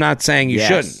 sister. I'm not saying you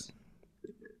shouldn't.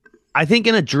 I think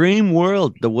in a dream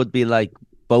world, there would be like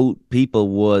both people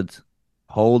would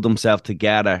hold themselves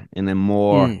together in a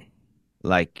more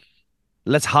like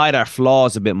let's hide our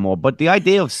flaws a bit more. But the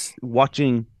idea of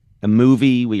watching a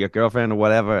movie with your girlfriend or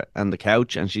whatever on the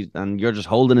couch and you're just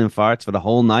holding in farts for the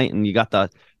whole night and you got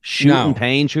that shooting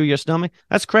pain through your stomach,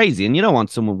 that's crazy. And you don't want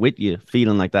someone with you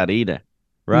feeling like that either,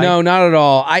 right? No, not at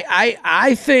all.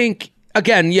 I think,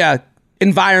 again, yeah,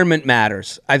 environment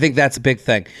matters. I think that's a big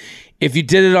thing. If you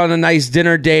did it on a nice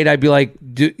dinner date, I'd be like,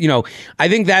 I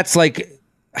think that's like,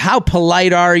 how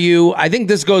polite are you? I think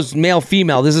this goes male,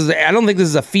 female. I don't think this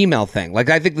is a female thing. Like,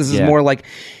 I think this is more like,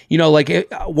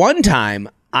 one time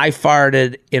I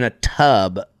farted in a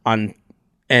tub and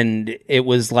it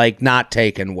was like not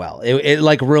taken well. It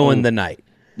like ruined the night.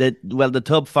 The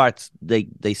tub farts,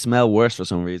 they smell worse for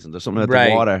some reason. There's something about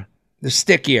the water. They're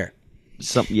stickier.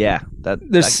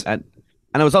 And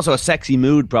it was also a sexy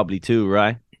mood probably too,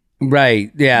 right? Right.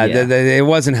 Yeah. It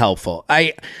wasn't helpful.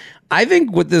 I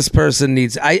think what this person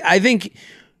needs, I think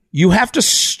you have to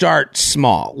start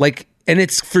small. Like, and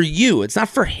it's for you. It's not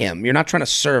for him. You're not trying to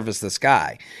service this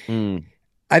guy.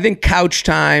 I think couch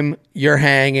time, you're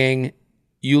hanging,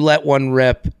 you let one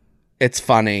rip. It's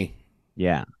funny.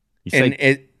 Yeah.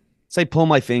 Say pull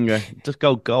my finger. Just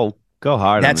go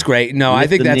hard. That's great. No, I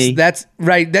think that's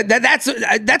right.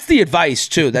 That's the advice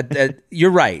too. That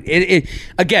you're right. It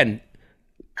again,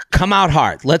 come out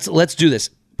hard. Let's do this.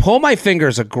 Pull my finger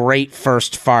is a great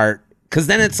first fart, because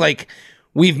then it's like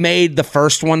we've made the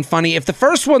first one funny. If the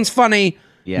first one's funny,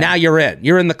 now you're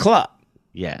in the club.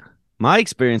 Yeah. My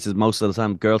experience is most of the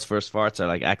time girls' first farts are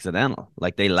like accidental.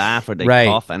 Like they laugh or they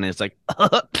cough and it's like,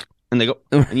 and they go,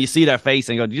 and you see their face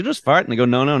and go, did you just fart? And they go,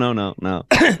 no.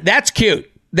 That's cute.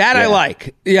 That I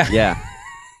like. Yeah. Yeah.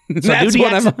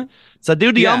 So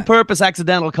do the on purpose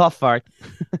accidental cough fart.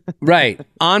 Right.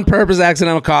 On purpose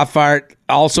accidental cough fart.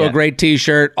 Also a great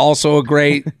t-shirt. Also a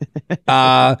great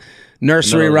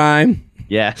nursery rhyme.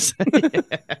 Yes.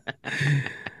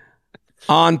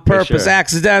 On purpose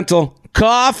accidental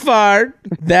cough fart.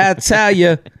 That's how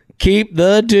you keep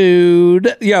the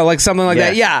dude. Like something like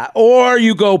that. Yeah. Or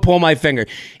you go pull my finger.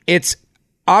 It's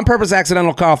on purpose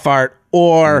accidental cough fart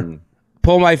or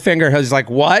pull my finger. He's like,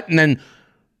 what? And then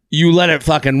you let it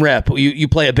fucking rip. You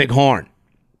play a big horn.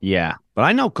 Yeah. But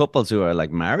I know couples who are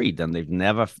like married and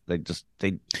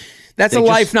that's a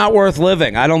life not worth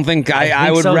living. I don't think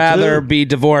I would rather be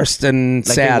divorced and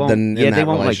like sad than in that they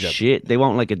won't relationship. Like shit. They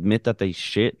won't like admit that they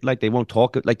shit. Like they won't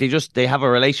talk. Like they have a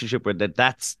relationship where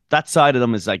that side of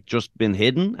them is like just been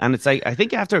hidden. And it's like, I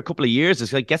think after a couple of years,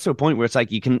 it's like gets to a point where it's like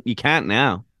you can't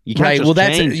now. You can't just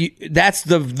change. That's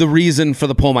the reason for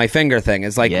the pull my finger thing.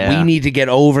 Is like we need to get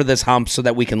over this hump so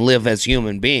that we can live as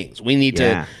human beings. We need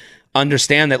to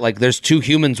understand that like there's two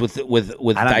humans with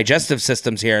digestive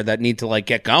systems here that need to like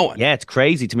get going. Yeah, it's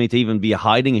crazy to me to even be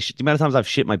hiding a shit. The amount of times I've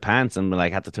shit my pants and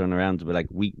like had to turn around to be like,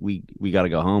 we got to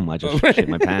go home. I just shit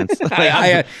my pants.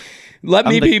 Let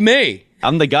me be me.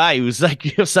 I'm the guy who's like,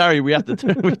 sorry, we have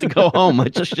to go home. I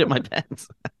just shit my pants.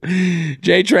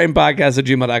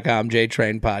 JTrainPodcast@gmail.com.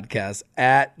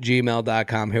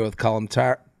 JTrainPodcast@gmail.com. Here with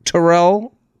Colm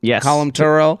Tyrrell. Yes. Colm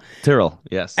Tyrrell. Tyrrell,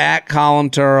 yes. At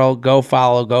Colm Tyrrell. Go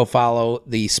follow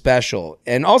the special.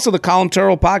 And also the Colm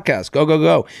Tyrrell podcast.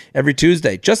 Go. Every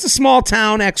Tuesday. Just a small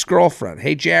town ex-girlfriend.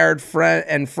 Hey, Jared,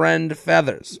 friend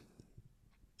Feathers.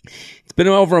 It's been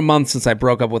over a month since I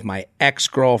broke up with my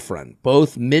ex-girlfriend.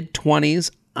 Both mid-20s.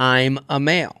 I'm a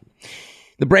male.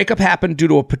 The breakup happened due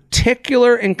to a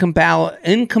particular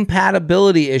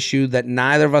incompatibility issue that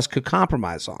neither of us could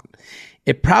compromise on.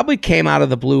 It probably came out of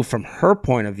the blue from her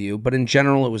point of view, but in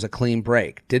general, it was a clean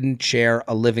break. Didn't share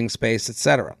a living space,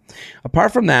 etc.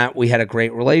 Apart from that, we had a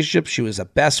great relationship. She was a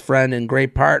best friend and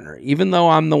great partner. Even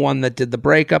though I'm the one that did the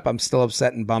breakup, I'm still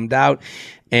upset and bummed out.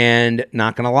 And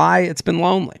not going to lie, it's been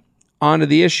lonely. On to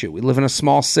the issue. We live in a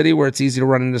small city where it's easy to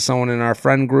run into someone, and our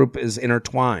friend group is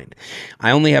intertwined. I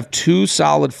only have 2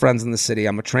 solid friends in the city.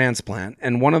 I'm a transplant,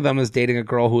 and one of them is dating a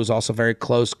girl who is also very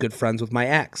close, good friends with my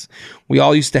ex. We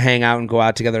all used to hang out and go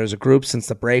out together as a group. Since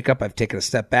the breakup, I've taken a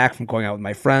step back from going out with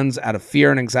my friends out of fear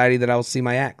and anxiety that I will see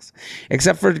my ex.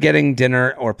 Except for getting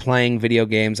dinner or playing video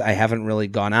games, I haven't really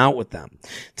gone out with them.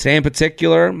 Today in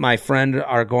particular, my friend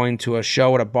are going to a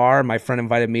show at a bar. My friend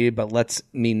invited me, but lets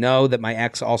me know that my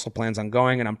ex also plans on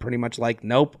going, and I'm pretty much like,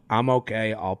 nope, I'm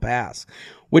okay, I'll pass.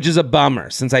 which is a bummer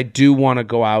since I do want to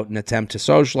go out and attempt to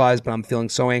socialize, but I'm feeling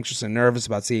so anxious and nervous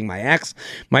about seeing my ex.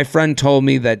 My friend told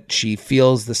me that she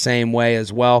feels the same way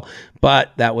as well,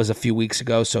 but that was a few weeks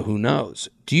ago, so who knows?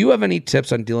 Do you have any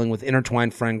tips on dealing with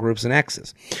intertwined friend groups and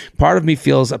exes? Part of me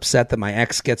feels upset that my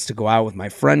ex gets to go out with my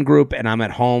friend group and I'm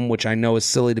at home, which I know is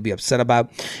silly to be upset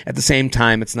about. At the same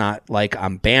time, it's not like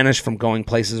I'm banished from going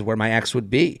places where my ex would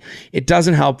be. It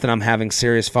doesn't help that I'm having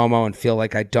serious FOMO and feel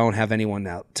like I don't have anyone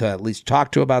to at least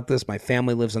talk to about this. My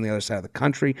family lives on the other side of the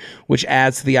country, which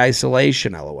adds to the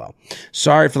isolation, LOL.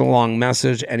 Sorry for the long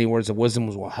message. Any words of wisdom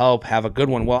will help. Have a good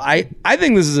one. Well, I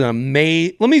think this is an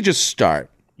amazing... Let me just start.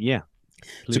 Yeah.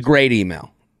 It's a great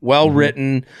email. Well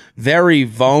written, very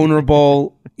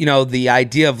vulnerable. You know, the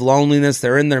idea of loneliness.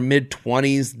 They're in their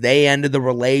mid-20s. They ended the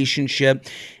relationship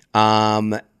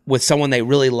with someone they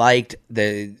really liked.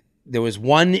 There was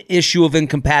one issue of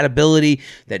incompatibility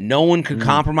that no one could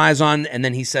compromise on, and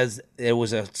then he says it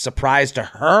was a surprise to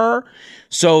her.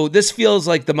 So this feels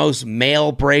like the most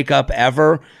male breakup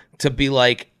ever, to be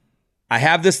like, I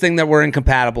have this thing that we're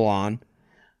incompatible on.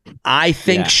 I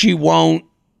think she won't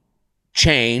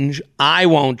change. I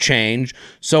won't change.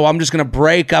 So I'm just going to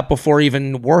break up before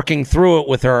even working through it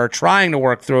with her or trying to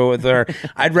work through it with her.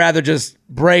 I'd rather just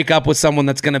break up with someone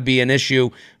that's going to be an issue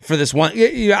for this one.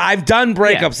 I've done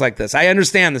breakups like this. I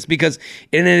understand this because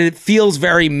it feels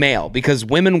very male, because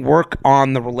women work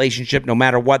on the relationship no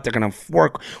matter what. They're going to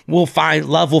work.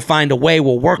 Love will find a way.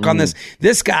 We'll work on this.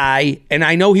 This guy, and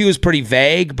I know he was pretty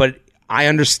vague, but I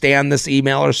understand this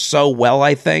emailer so well,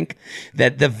 I think,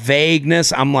 that the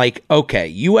vagueness, I'm like, okay,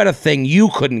 you had a thing you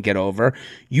couldn't get over.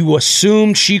 You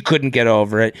assumed she couldn't get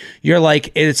over it. You're like,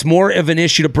 it's more of an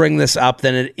issue to bring this up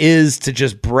than it is to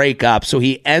just break up. So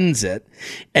he ends it.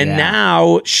 And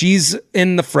now she's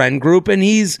in the friend group and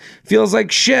feels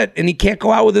like shit. And he can't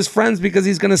go out with his friends because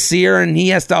he's going to see her and he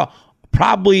has to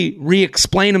probably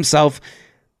re-explain himself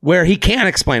where he can't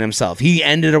explain himself. He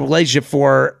ended a relationship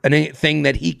for a thing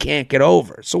that he can't get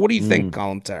over. So what do you think,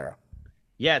 Colin Tara?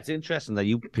 Yeah, it's interesting that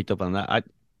you picked up on that.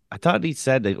 I thought he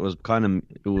said it was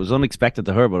unexpected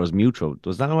to her, but it was mutual.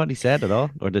 Was that what he said at all,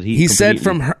 or did he? He said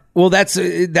from her. Well, that's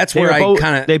where I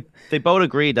kind of they both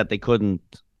agreed that they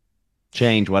couldn't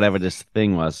change whatever this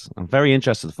thing was. I'm very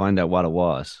interested to find out what it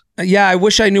was. Yeah, I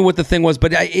wish I knew what the thing was,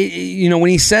 but when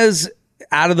he says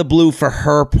out of the blue for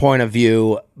her point of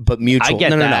view, but mutual. I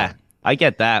get that. I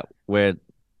get that. Where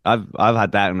I've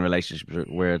had that in relationships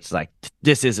where it's like,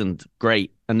 this isn't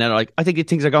great, and then like, I think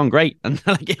things are going great, and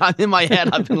like in my head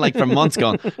I've been like for months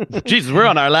going, Jesus, we're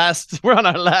on our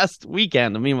last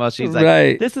weekend, and meanwhile she's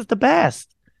like, this is the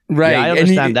best. Right, yeah, I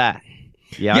understand that.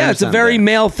 Yeah, it's a very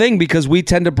male thing because we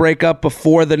tend to break up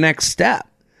before the next step.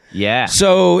 Yeah.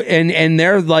 So and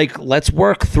they're like, let's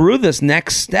work through this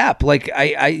next step. Like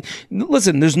I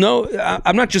listen, there's no.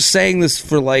 I'm not just saying this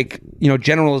for like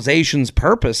generalizations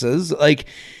purposes. Like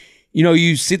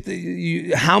you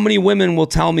sit. How many women will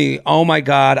tell me, oh my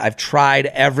God, I've tried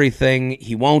everything.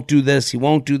 He won't do this. He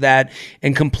won't do that,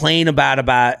 and complain about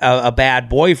a bad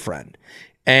boyfriend.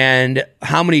 And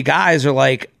how many guys are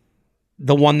like,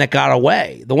 the one that got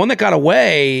away. The one that got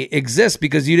away exists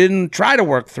because you didn't try to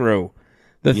work through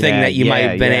the thing that you might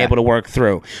have been able to work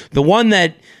through. The one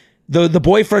that the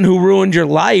boyfriend who ruined your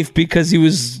life because he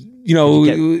was,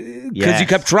 because you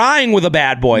kept trying with a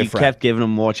bad boyfriend. You kept giving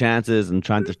him more chances and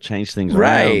trying to change things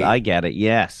around. I get it.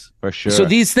 Yes, for sure. So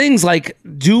these things like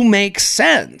do make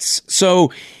sense.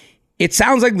 So it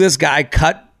sounds like this guy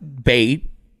cut bait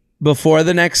before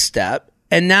the next step.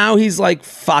 And now he's like,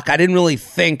 fuck, I didn't really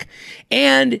think.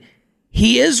 And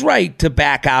he is right to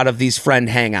back out of these friend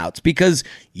hangouts because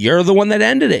you're the one that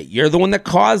ended it. You're the one that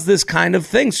caused this kind of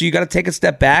thing. So you got to take a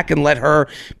step back and let her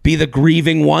be the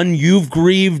grieving one. You've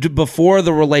grieved before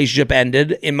the relationship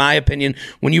ended. In my opinion,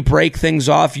 when you break things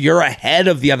off, you're ahead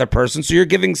of the other person. So you're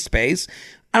giving space.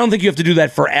 I don't think you have to do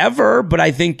that forever, but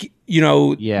I think,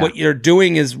 what you're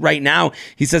doing is right now,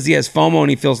 he says he has FOMO and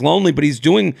he feels lonely, but he's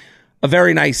doing a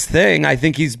very nice thing. I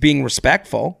think he's being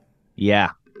respectful.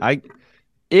 Yeah.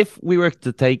 If we were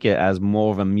to take it as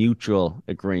more of a mutual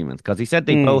agreement, because he said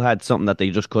they both had something that they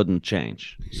just couldn't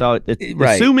change. So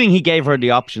assuming he gave her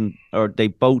the option, or they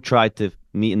both tried to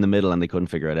meet in the middle and they couldn't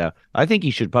figure it out, I think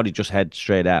he should probably just head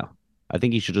straight out. I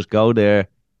think he should just go there,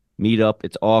 meet up.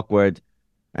 It's awkward.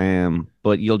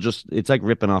 But it's like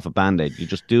ripping off a Band-Aid. You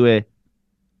just do it.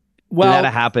 Well, let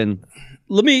it happen.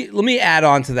 Let me add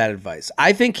on to that advice.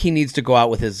 I think he needs to go out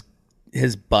with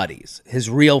his buddies, his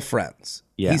real friends.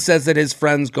 Yeah. He says that his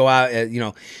friends go out,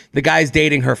 the guy's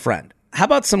dating her friend. How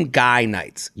about some guy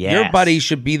nights? Yes. Your buddy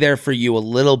should be there for you a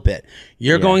little bit.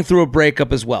 You're going through a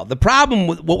breakup as well. The problem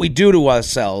with what we do to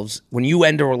ourselves when you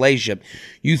end a relationship,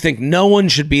 you think no one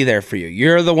should be there for you.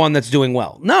 You're the one that's doing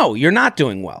well. No, you're not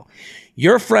doing well.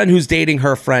 Your friend who's dating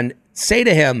her friend, say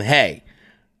to him, hey,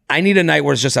 I need a night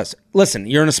where it's just us. Listen,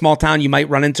 you're in a small town. You might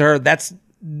run into her.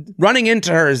 Running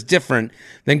into her is different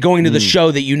than going to the show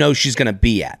that you know she's going to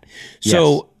be at.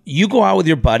 So you go out with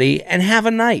your buddy and have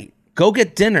a night. Go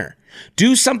get dinner.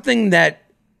 Do something that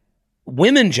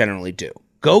women generally do.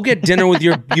 Go get dinner with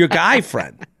your guy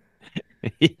friend.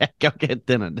 Yeah, go get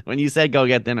dinner. When you say go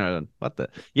get dinner, what the?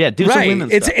 Yeah, do some women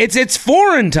stuff. It's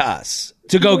foreign to us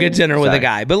to go get dinner with a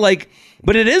guy,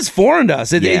 but it is foreign to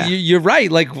us. You're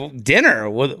right. Like dinner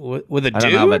with a dude. I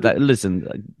don't know about that.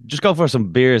 Listen, just go for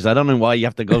some beers. I don't know why you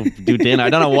have to go do dinner. I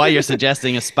don't know why you're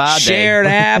suggesting a spa day. Shared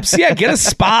apps. Yeah, get a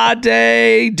spa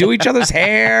day. Do each other's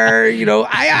hair. You know,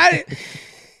 I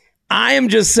am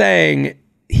just saying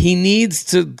he needs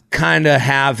to kind of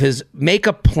make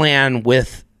a plan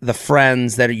with the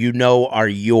friends that you know are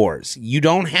yours. You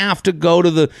don't have to go to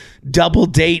the double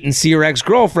date and see your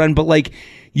ex-girlfriend, but like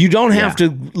you don't have to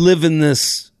live in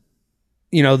this,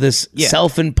 this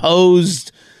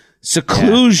self-imposed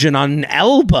seclusion on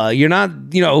Elba. You're not,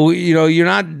 you're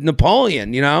not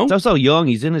Napoleon, So young.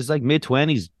 He's in his like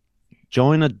mid-20s.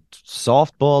 Join a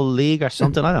softball league or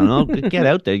something. I don't know. Get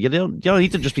out there. You don't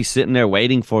need to just be sitting there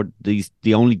waiting for the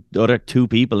only other two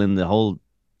people in the whole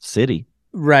city.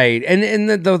 Right. And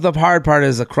the hard part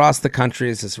is across the country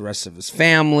is the rest of his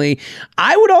family.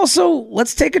 I would also,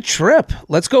 let's take a trip.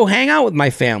 Let's go hang out with my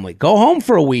family. Go home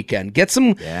for a weekend. Get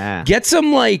some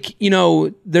like,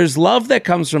 there's love that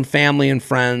comes from family and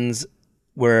friends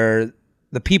where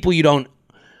the people you don't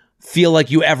feel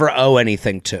like you ever owe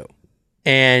anything to.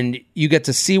 And you get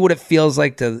to see what it feels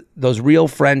like to those real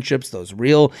friendships, those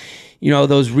real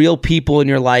people in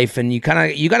your life. And you got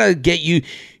to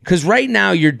because right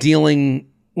now you're dealing,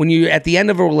 when you're at the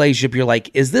end of a relationship, you're like,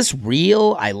 is this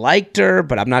real? I liked her,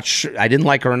 but I'm not sure. I didn't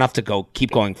like her enough to keep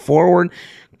going forward.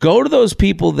 Go to those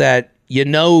people that you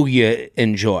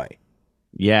enjoy.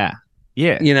 Yeah.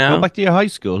 Yeah. Go back to your high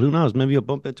school. Who knows? Maybe you'll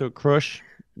bump into a crush.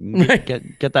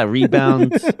 Get that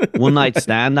rebound one night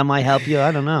stand that might help you.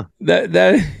 I don't know.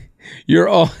 That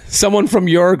you're someone from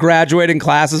your graduating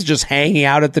class is just hanging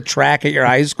out at the track at your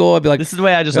high school. I'd be like, this is the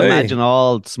way I just imagine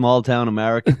all small town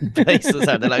American places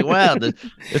are. They're like, well,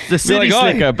 it's the city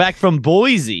slicker back from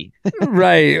Boise.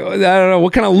 Right. I don't know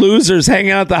what kind of losers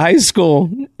hanging out at the high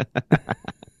school.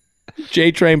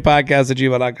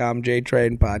 JTrainPodcast@gmail.com.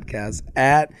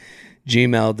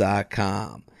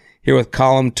 JTrainPodcast@gmail.com. Here with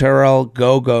Colin Turrell.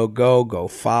 Go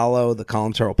follow the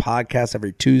Colin Turrell podcast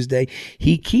every Tuesday.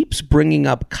 He keeps bringing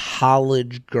up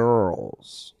college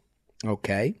girls.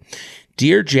 Okay.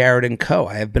 Dear Jared and Co.,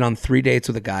 I have been on 3 dates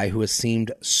with a guy who has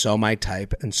seemed so my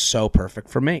type and so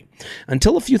perfect for me.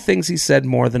 Until a few things he said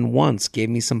more than once gave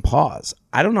me some pause.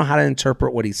 I don't know how to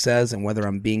interpret what he says and whether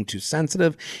I'm being too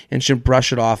sensitive and should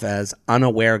brush it off as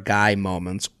unaware guy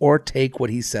moments or take what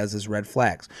he says as red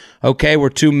flags. Okay, we're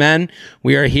two men.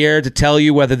 We are here to tell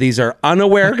you whether these are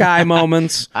unaware guy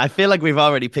moments. I feel like we've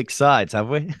already picked sides, have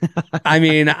we? I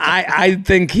mean, I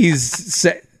think he's...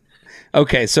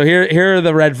 Okay, so here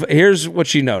are here's what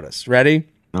she noticed. Ready?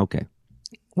 Okay.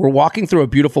 We're walking through a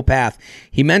beautiful path.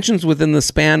 He mentions within the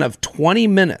span of 20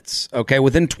 minutes,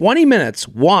 within 20 minutes,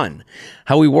 one,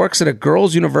 how he works at a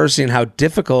girls' university and how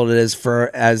difficult it is for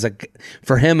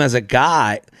him as a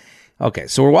guy. Okay,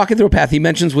 so we're walking through a path. He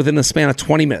mentions within the span of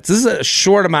 20 minutes. This is a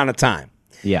short amount of time.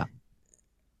 Yeah.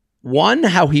 One,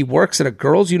 how he works at a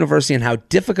girls' university and how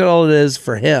difficult it is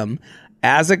for him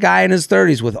as a guy in his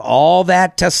 30s with all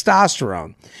that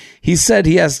testosterone. He said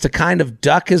he has to kind of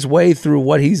duck his way through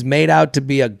what he's made out to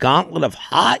be a gauntlet of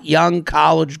hot young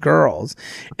college girls.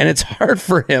 And it's hard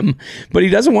for him, but he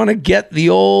doesn't want to get the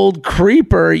old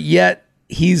creeper, yet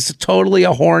he's totally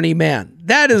a horny man.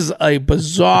 That is a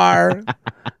bizarre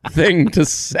thing to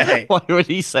say. Why would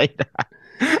he say that?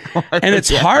 And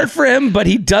it's hard for him, but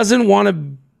he doesn't want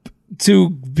to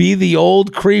be the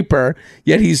old creeper,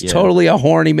 yet he's totally a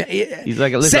horny man. He's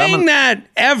like, saying that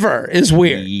ever is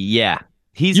weird. Yeah.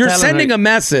 You're sending a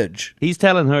message. He's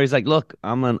telling her, he's like, look,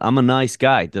 I'm a nice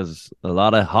guy. There's a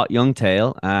lot of hot young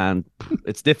tail and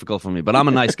it's difficult for me, but I'm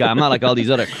a nice guy. I'm not like all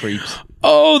these other creeps.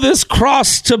 Oh, this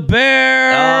cross to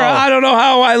bear. I don't know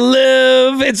how I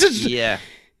live. It's just... Yeah.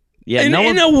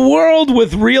 In a world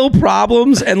with real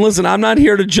problems, and listen, I'm not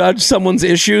here to judge someone's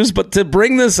issues, but to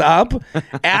bring this up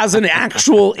as an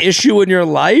actual issue in your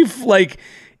life, like,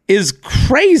 is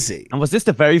crazy. And was this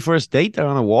the very first date? They're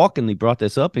on a walk and he brought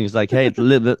this up and he's like, hey, it's a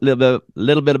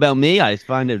little bit about me.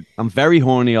 I'm very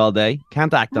horny all day.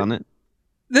 Can't act on it.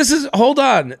 Hold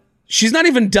on. She's not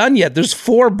even done yet. There's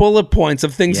 4 bullet points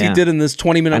of things he did in this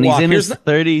 20-minute and walk. He's in his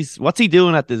 30s. What's he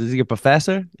doing at this? Is he a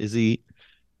professor? Is he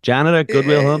janitor,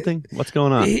 Goodwill Hunting? What's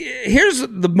going on? Here's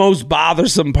the most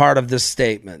bothersome part of this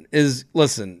statement is,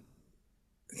 listen,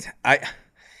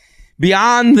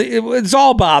 it's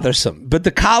all bothersome, but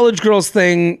the college girls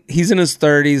thing, he's in his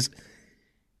 30s.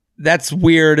 That's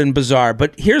weird and bizarre.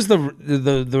 But here's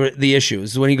the issue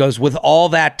is when he goes, with all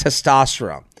that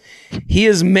testosterone. He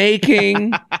is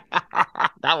making...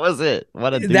 That was it.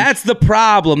 What a douche. That's the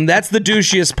problem. That's the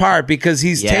douchiest part, because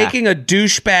he's taking a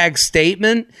douchebag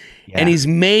statement and he's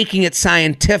making it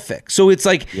scientific. So it's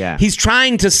like he's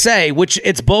trying to say, which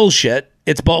it's bullshit.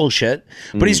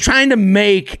 But he's trying to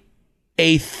make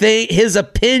his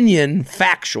opinion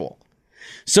factual.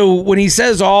 So when he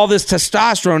says all this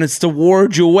testosterone, it's to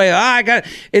ward you away.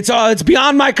 It's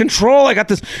beyond my control. I got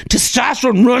this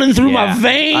testosterone running through my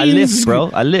veins. I lift, bro.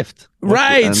 I lift.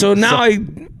 Right. So now I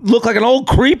look like an old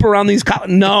creeper on these.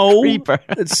 No, creeper.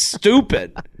 It's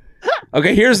stupid.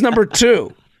 Okay, here's number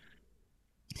 2.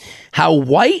 How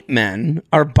white men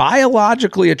are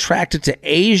biologically attracted to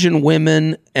Asian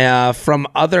women from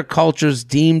other cultures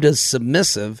deemed as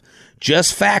submissive.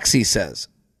 Just facts, he says.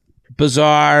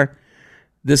 Bizarre.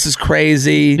 This is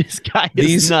crazy. This guy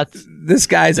is nuts. This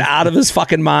guy's out of his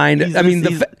fucking mind.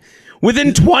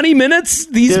 Within 20 minutes,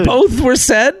 these both were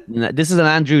said. This is an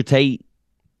Andrew Tate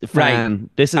fan.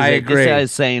 Right. I agree. This guy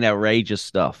is saying outrageous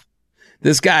stuff.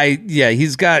 This guy,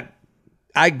 he's got...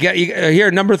 here,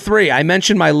 number 3. I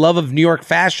mentioned my love of New York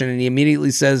fashion, and he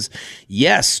immediately says,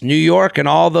 yes, New York and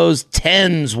all those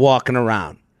 10s walking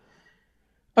around.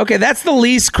 Okay, that's the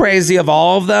least crazy of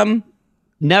all of them.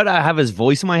 Now that I have his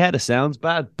voice in my head, it sounds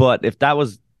bad. But if that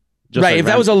was just right, if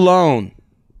that was alone,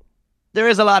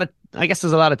 there's a lot of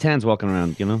 10s walking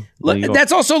around. You know,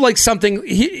 that's also like something.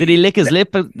 Did he lick his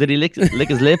lip? Did he lick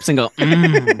his lips and go?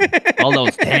 All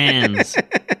those 10s.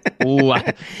 Ooh,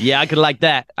 I could like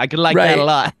that. I could like that a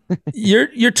lot.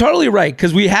 You're totally right,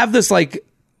 because we have this like.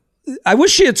 I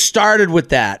wish she had started with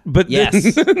that, but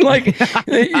yes,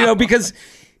 because.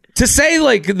 To say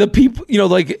like the people,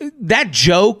 like that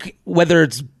joke, whether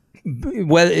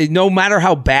no matter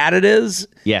how bad it is,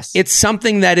 yes, it's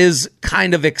something that is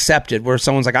kind of accepted. Where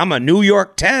someone's like, "I'm a New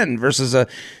York 10" versus a,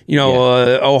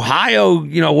 Ohio,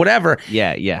 whatever.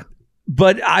 Yeah.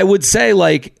 But I would say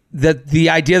like that the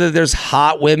idea that there's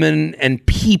hot women and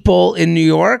people in New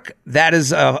York, that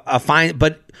is a fine.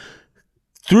 But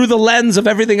through the lens of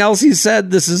everything else he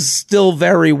said, this is still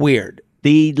very weird.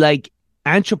 The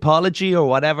anthropology or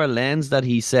whatever lens that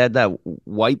he said that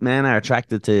white men are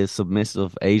attracted to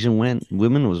submissive Asian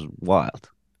women was wild.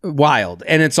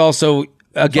 And it's also,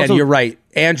 again, you're right,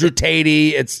 Andrew Tate,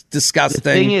 it's disgusting. The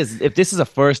thing is, if this is a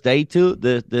first date too,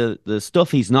 the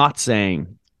stuff he's not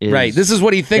saying is right. This is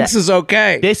what he thinks is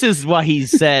okay. This is what he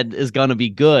said is going to be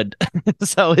good.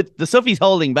 So the stuff he's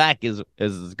holding back is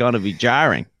going to be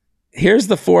jarring. Here's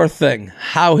the 4th thing.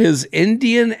 How his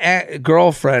Indian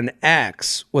girlfriend,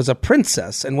 ex, was a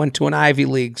princess and went to an Ivy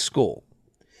League school.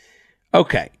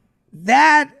 Okay.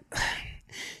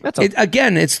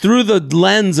 Again, it's through the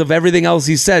lens of everything else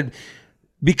he said.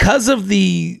 Because of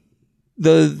the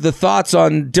thoughts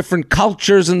on different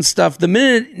cultures and stuff,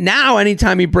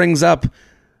 anytime he brings up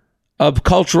a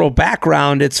cultural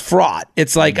background, it's fraught.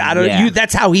 It's like,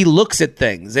 that's how he looks at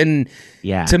things. And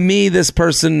to me, this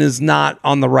person is not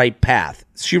on the right path.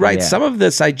 She writes, some of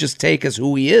this I just take as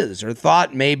who he is, or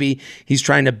thought maybe he's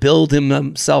trying to build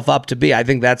himself up to be. I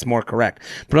think that's more correct.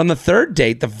 But on the 3rd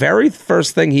date, the very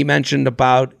first thing he mentioned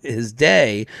about his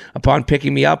day upon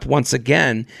picking me up once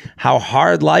again, how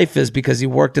hard life is because he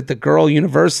worked at the girl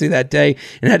university that day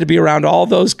and had to be around all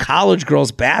those college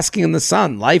girls basking in the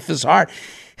sun. Life is hard.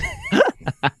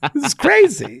 This is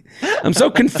crazy. I'm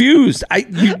so confused.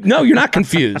 No, you're not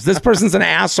confused. This person's an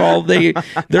asshole. They're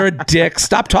a dick.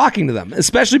 Stop talking to them.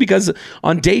 Especially because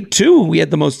on date 2, we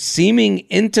had the most seeming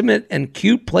intimate and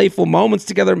cute, playful moments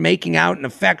together, making out and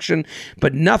affection,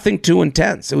 but nothing too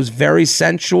intense. It was very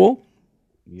sensual.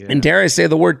 Yeah. And dare I say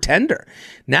the word tender.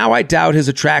 Now I doubt his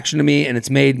attraction to me, and it's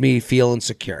made me feel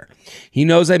insecure. He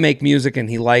knows I make music and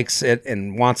he likes it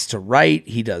and wants to write.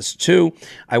 He does too.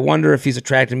 I wonder if he's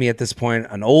attracted to me at this point,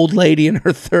 an old lady in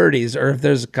her 30s, or if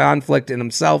there's a conflict in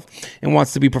himself and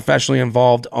wants to be professionally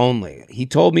involved only. He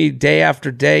told me day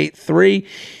after day 3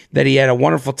 that he had a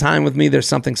wonderful time with me. There's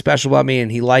something special about me,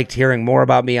 and he liked hearing more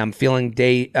about me. I'm feeling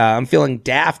daft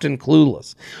and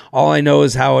clueless. All I know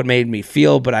is how it made me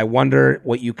feel, but I wonder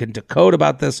what you can decode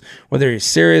about this, whether he's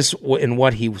serious in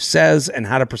what he says, and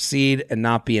how to proceed and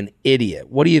not be an idiot.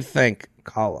 What do you think,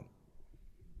 Colin?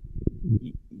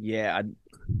 Yeah,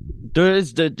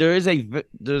 there's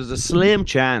a slim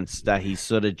chance that he's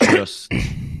sort of just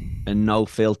a no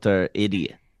filter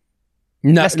idiot.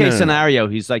 Best case scenario,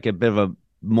 he's like a bit of a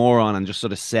moron and just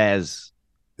sort of says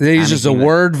he's just a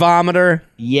word vomiter.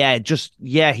 Yeah,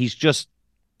 he's just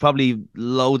probably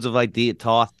loads of idea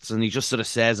thoughts, and he just sort of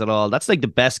says it all. That's like the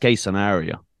best case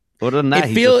scenario. Other than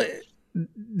that,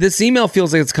 this email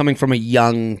feels like it's coming from a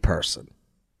young person.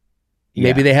 Yeah.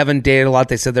 Maybe they haven't dated a lot.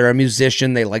 They said they're a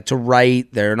musician. They like to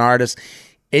write. They're an artist.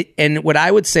 And what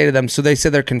I would say to them, so they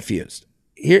said they're confused.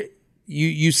 Here,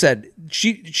 you said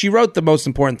she wrote the most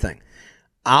important thing.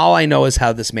 All I know is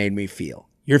how this made me feel.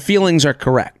 Your feelings are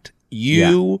correct.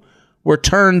 You were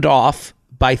turned off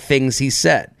by things he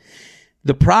said.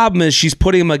 The problem is she's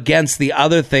putting him against the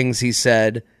other things he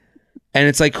said. And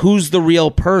it's like, who's the real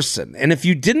person? And if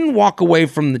you didn't walk away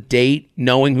from the date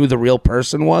knowing who the real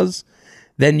person was,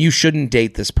 then you shouldn't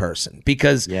date this person,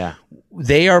 because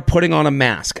they are putting on a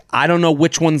mask. I don't know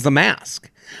which one's the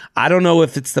mask. I don't know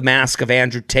if it's the mask of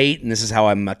Andrew Tate, and this is how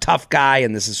I'm a tough guy,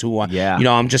 and this is who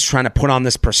I'm just trying to put on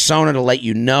this persona to let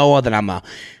you know that I'm a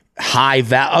high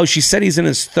value. Oh, she said he's in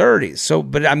his 30s. So,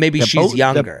 but maybe she's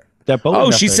younger. They're both. Oh,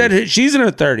 she said she's in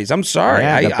her 30s. I'm sorry.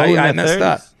 I messed 30s.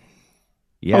 Up.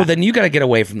 Yeah. Oh, then you got to get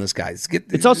away from this guy.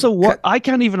 It's also what I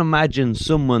can't even imagine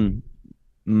someone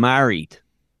married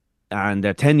and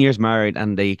they're 10 years married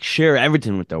and they share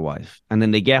everything with their wife. And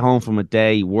then they get home from a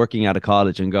day working out of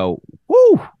college and go,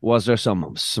 woo, was there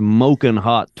some smoking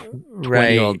hot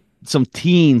 20-year-old, some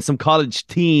teens, some college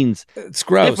teens. It's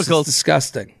gross. Difficult. It's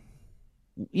disgusting.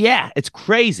 Yeah, it's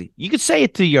crazy. You could say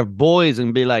it to your boys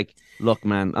and be like, look,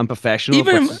 man, I'm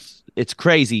professional. It's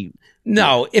crazy.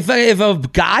 No, if a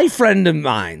guy friend of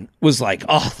mine was like,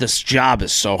 oh, this job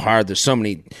is so hard. There's so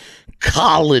many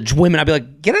college women. I'd be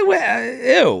like, get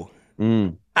away. Ew.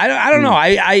 I don't know.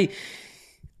 I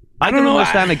don't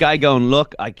understand a guy going,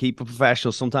 look, I keep it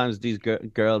professional. Sometimes these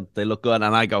girls, they look good,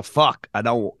 and I go, fuck, I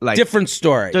don't like. Different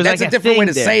story. That's like a different way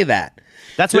to say that.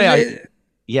 That's why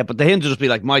yeah, but the him to just be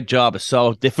like, my job is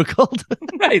so difficult.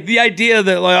 Right. The idea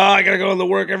that like, I gotta go to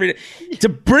work every day to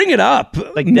bring it up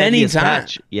like many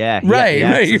times. Yeah. Right.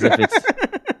 Yeah,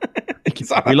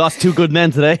 we lost 2 good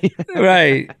men today.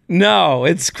 Right. No,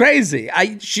 it's crazy.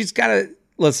 She's gotta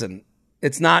listen.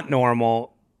 It's not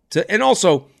normal and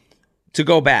also to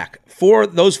go back for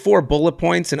those 4 bullet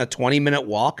points in a 20-minute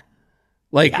walk.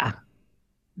 Like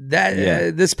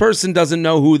this person doesn't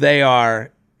know who they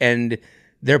are, and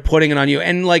they're putting it on you.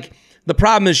 And like the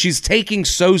problem is she's taking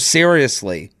so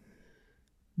seriously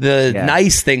the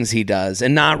nice things he does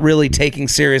and not really taking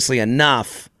seriously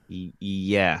enough.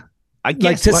 Yeah. I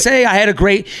guess say I had a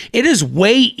great, it is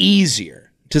way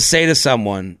easier to say to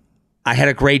someone, I had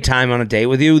a great time on a date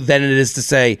with you, than it is to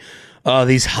say, oh,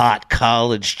 these hot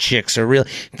college chicks are real.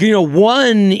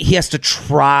 One, he has to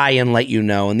try and let you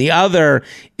know. And the other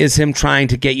is him trying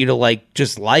to get you to like,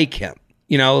 just like him,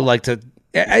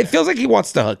 it feels like he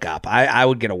wants to hook up. I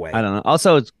would get away. I don't know.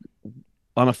 Also, it's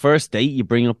on a first date, you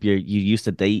bring up you used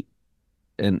to date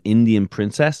an Indian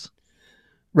princess.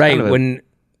 Right. When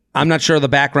I'm not sure the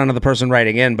background of the person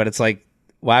writing in, but it's like,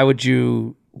 why would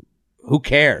you, who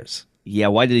cares? Yeah,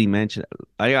 why did he mention it?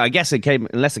 I guess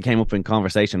unless it came up in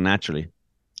conversation naturally.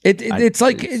 It's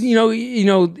like,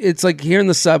 it's like here in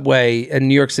the subway, in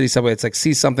New York City subway, it's like,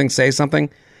 see something, say something.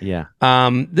 Yeah.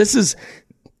 This is,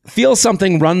 feel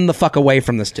something, run the fuck away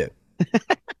from this dude.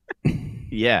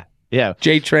 Yeah.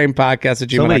 JTrain Podcast at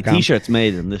gmail.com. So many t-shirts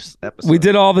made in this episode. We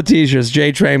did all the t-shirts.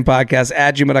 JTrain Podcast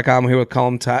at gmail.com. Here with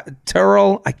Colin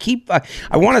Tyrrell.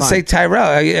 I want to say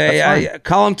Tyrell.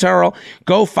 Colin Tyrrell.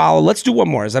 Go follow. Let's do one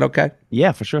more. Is that okay?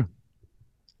 Yeah, for sure.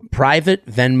 Private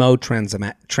Venmo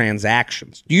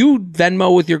transactions. Do you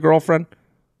Venmo with your girlfriend?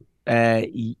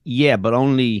 Yeah, but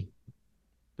only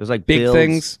there's like big bills.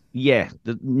 Things. Yeah,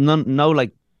 no,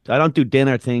 like I don't do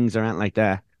dinner things or anything like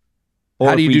that. Or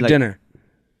how do you do dinner?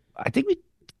 I think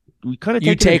we kind of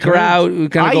take her out. We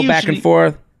kind of go back and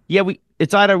forth. Yeah,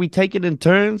 it's either we take it in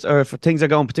turns, or if things are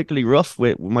going particularly rough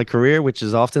with my career, which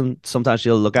is often, sometimes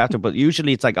she'll look after, but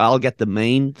usually it's like I'll get the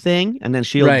main thing, and then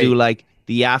she'll do like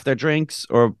the after drinks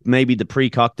or maybe the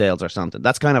pre-cocktails or something.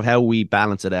 That's kind of how we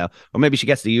balance it out. Or maybe she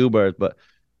gets the Uber, but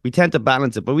we tend to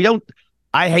balance it. But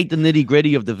I hate the nitty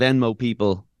gritty of the Venmo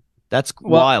people. That's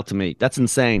wild to me. That's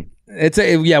insane.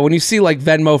 When you see like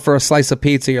Venmo for a slice of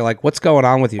pizza, you're like, what's going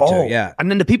on with you two? Yeah.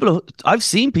 And then I've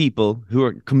seen people who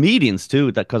are comedians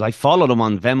too, that because I follow them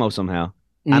on Venmo somehow,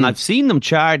 and I've seen them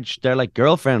charge their like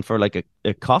girlfriend for like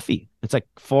a coffee. It's like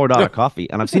 $4 coffee,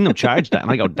 and I've seen them charge that,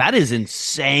 and I go, that is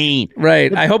insane.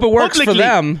 Right. I hope it works for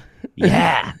them.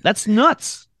 Yeah, that's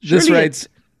nuts. Just right.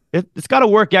 It's got to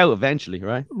work out eventually,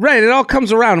 right? Right. It all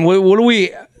comes around. What are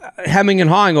we hemming and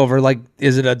hawing over? Like,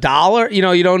 is it $1?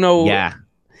 You don't know. Yeah.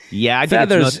 Yeah, I think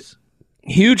Feathers. it's nuts.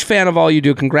 Huge fan of all you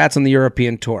do. Congrats on the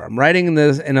European tour. I'm writing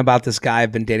about this guy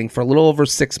I've been dating for a little over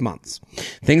 6 months.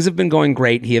 Things have been going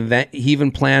great. He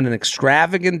even planned an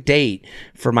extravagant date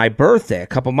for my birthday a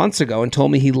couple months ago and told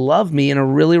me he loved me in a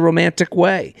really romantic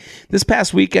way. This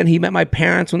past weekend, he met my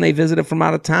parents when they visited from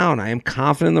out of town. I am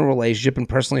confident in the relationship and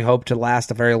personally hope to last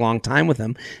a very long time with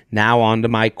him. Now on to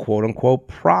my quote-unquote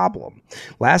problem.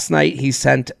 Last night, he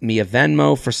sent me a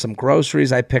Venmo for some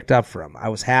groceries I picked up for him. I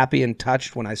was happy and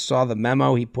touched when I saw the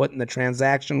memo he put in the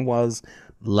transaction was,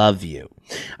 "Love you."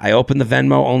 I opened the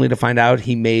Venmo only to find out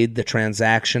he made the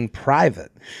transaction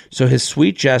private. So his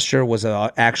sweet gesture was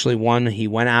actually one he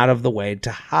went out of the way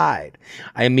to hide.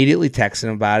 I immediately texted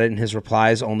him about it, and his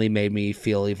replies only made me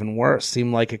feel even worse.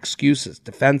 Seemed like excuses,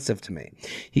 defensive to me.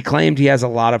 He claimed he has a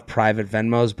lot of private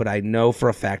Venmos, but I know for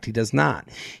a fact he does not.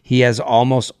 He has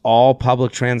almost all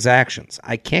public transactions.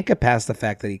 I can't get past the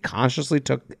fact that he consciously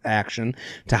took action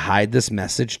to hide this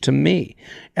message to me.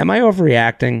 Am I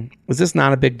overreacting? Was this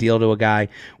not a big deal to a guy?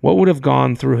 What would have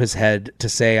gone through his head to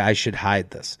say I should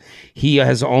hide this? He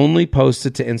has only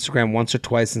posted to Instagram once or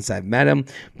twice since I've met him,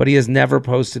 but he has never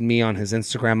posted me on his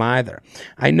Instagram either.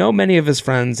 I know many of his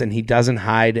friends, and he doesn't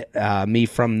hide me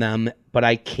from them, but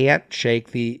I can't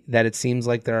shake that it seems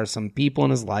like there are some people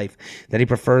in his life that he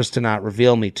prefers to not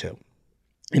reveal me to.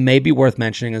 It may be worth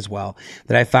mentioning as well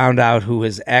that I found out who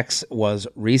his ex was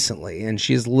recently, and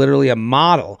she's literally a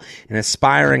model, an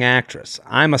aspiring actress.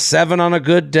 I'm a 7 on a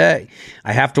good day.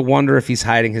 I have to wonder if he's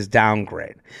hiding his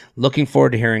downgrade. Looking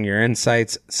forward to hearing your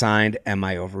insights. Signed, Am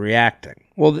I Overreacting?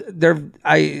 Well,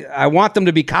 I want them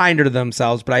to be kinder to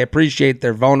themselves, but I appreciate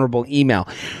their vulnerable email.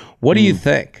 What do you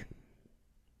think?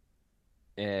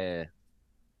 I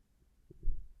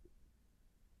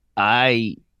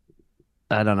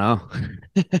don't know.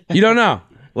 You don't know?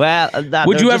 Well,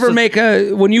 would you ever make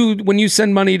when you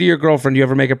send money to your girlfriend, do you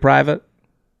ever make it private?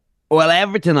 Well,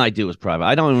 everything I do is private.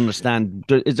 I don't understand.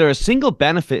 Is there a single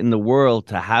benefit in the world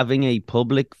to having a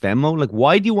public Venmo? Like,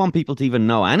 why do you want people to even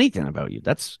know anything about you?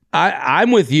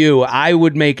 I'm with you. I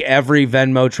would make every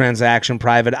Venmo transaction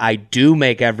private. I do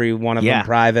make every one of them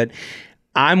private.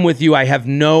 I'm with you. I have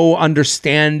no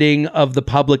understanding of the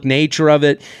public nature of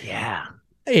it. Yeah.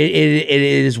 It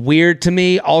is weird to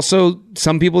me. Also,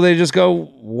 some people, they just go,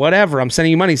 whatever, I'm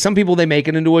sending you money. Some people, they make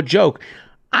it into a joke.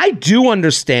 I do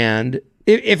understand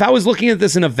if I was looking at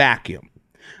this in a vacuum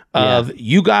of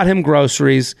you got him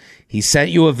groceries, he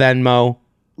sent you a Venmo,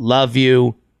 love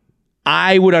you,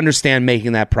 I would understand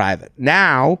making that private.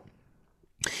 Now,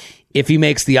 if he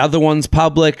makes the other ones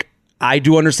public, I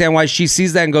do understand why she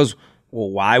sees that and goes, well,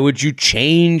 why would you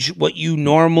change what you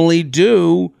normally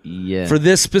do for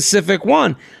this specific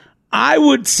one? I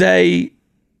would say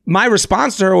my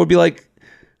response to her would be like,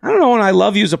 I don't know, and I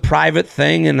love you is a private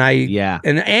thing. And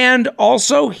and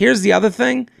also, here's the other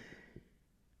thing.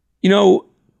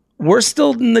 We're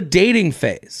still in the dating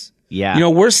phase. Yeah.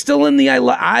 We're still in the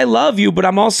I love you, but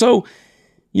I'm also,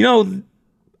 I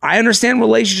understand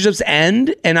relationships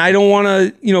end, and I don't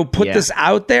want to, put this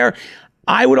out there.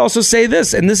 I would also say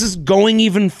this, and this is going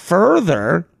even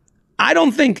further. I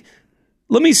don't think,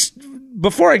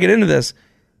 before I get into this,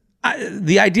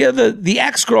 the idea that the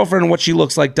ex-girlfriend and what she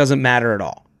looks like doesn't matter at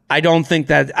all. I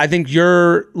think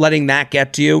you're letting that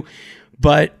get to you.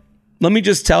 But let me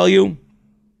just tell you,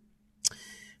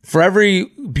 for every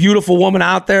beautiful woman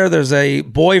out there, there's a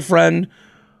boyfriend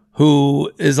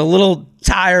who is a little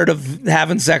tired of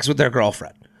having sex with their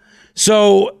girlfriend.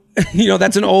 So,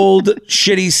 that's an old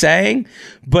shitty saying,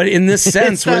 but in this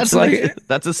sense, where it's like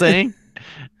that's a saying.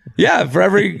 Yeah, for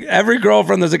every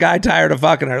girlfriend, there's a guy tired of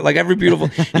fucking her. Like every beautiful,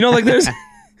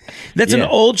 that's an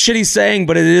old shitty saying,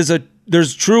 but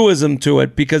there's truism to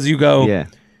it because you go,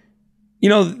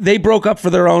 they broke up for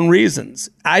their own reasons.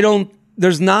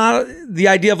 There's not the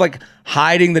idea of like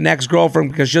hiding the next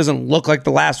girlfriend because she doesn't look like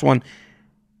the last one.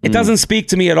 It doesn't speak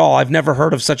to me at all. I've never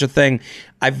heard of such a thing.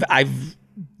 I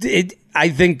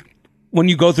think when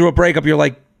you go through a breakup, you're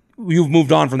like, you've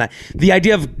moved on from that. The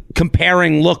idea of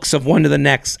comparing looks of one to the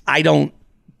next, I don't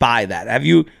buy that. Have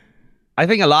you? I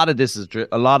think a lot of this is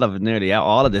nearly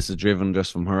all of this is driven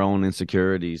just from her own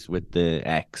insecurities with the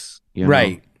ex.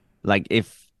 Right. Like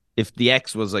if the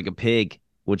ex was like a pig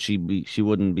she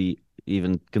wouldn't be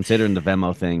even considering the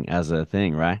Venmo thing as a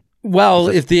thing, right?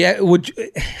 Well,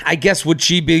 I guess would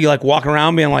she be like walking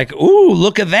around being like, "Ooh,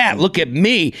 look at that, look at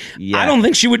me"? Yeah. I don't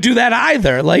think she would do that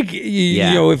either. Like, you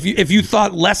know, if you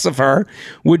thought less of her,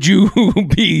 would you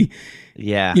be,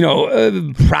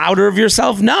 prouder of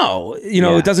yourself? No,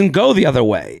 it doesn't go the other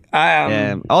way.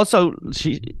 Also,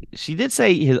 she did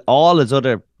say all his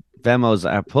other Venmos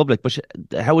are public, but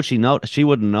how would she know? She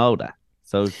wouldn't know that,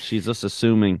 so she's just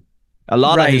assuming a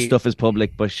lot of his stuff is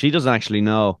public, but she doesn't actually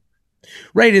know.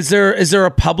 Right. Is there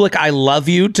a public "I love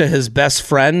you" to his best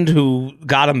friend who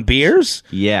got him beers?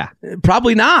 Yeah.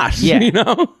 Probably not.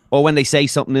 Yeah. Or when they say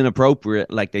something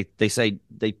inappropriate, like they say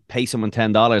they pay someone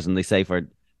 $10 and they say for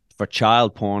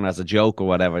child porn as a joke or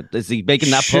whatever. Is he making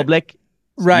that public?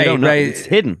 Right. Right. It's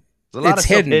hidden. There's a lot of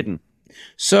stuff hidden.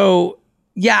 So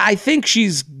yeah, I think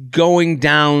she's going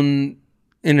down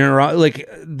in her like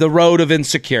the road of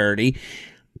insecurity.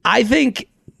 I think.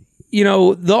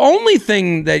 The only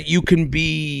thing that you can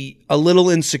be a little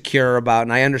insecure about,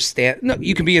 and I understand, no,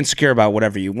 you can be insecure about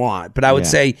whatever you want, but I would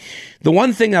say the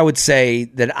one thing I would say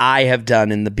that I have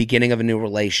done in the beginning of a new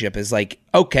relationship is like,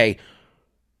 okay,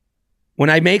 when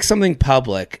I make something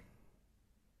public,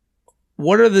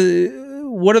 what are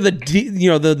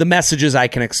the messages I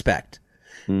can expect?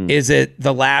 Is it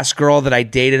the last girl that I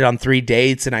dated on 3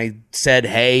 dates and I said,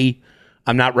 "Hey,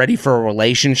 I'm not ready for a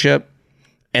relationship"?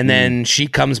 And then she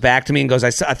comes back to me and goes,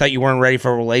 I thought you weren't ready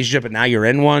for a relationship, and now you're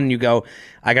in one. You go,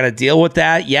 I got to deal with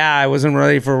that. Yeah, I wasn't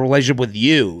ready for a relationship with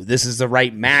you. This is the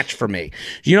right match for me.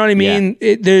 You know what I mean?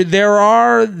 Yeah. There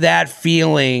are that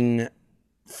feeling.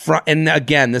 And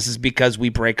again, this is because we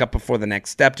break up before the next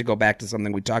step, to go back to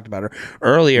something we talked about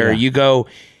earlier. Yeah. You go,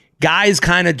 guys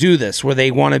kind of do this where they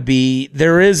want to be,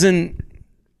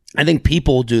 I think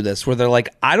people do this where they're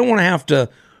like, I don't want to have to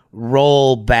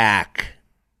roll back.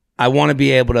 I want to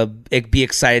be able to be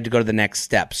excited to go to the next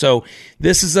step. So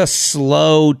this is a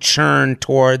slow churn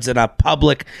towards a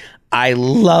public "I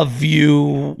love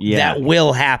you" that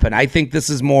will happen. I think this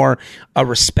is more a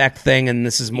respect thing, and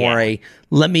this is more a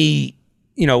let me,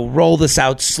 roll this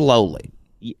out slowly.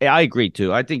 Yeah, I agree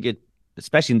too. I think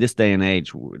especially in this day and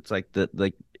age, it's like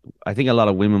I think a lot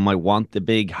of women might want the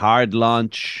big hard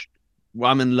launch.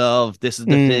 I'm in love. This is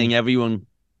the thing. Everyone,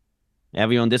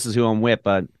 this is who I'm with,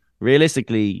 but.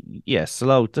 Realistically,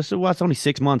 slow. It's only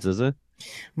 6 months, is it?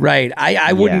 Right.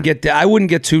 I wouldn't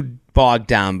get too bogged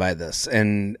down by this,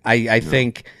 and I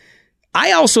think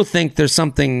I also think there's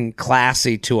something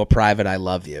classy to a private "I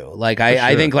love you." Like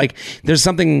I think like there's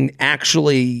something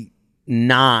actually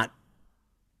not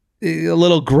a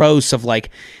little gross of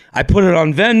like, I put it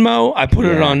on Venmo, I put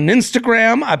it on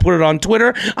Instagram, I put it on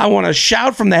Twitter. I want to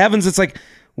shout from the heavens. It's like,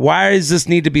 why does this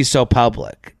need to be so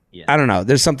public? Yeah. I don't know.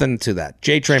 There's something to that.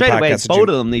 JTrain straight Podcast. Away, both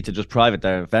of them need to just private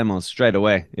their Venmos straight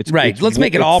away. Let's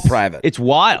make it all private. It's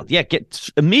wild. Yeah,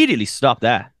 immediately stop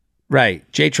that. Right.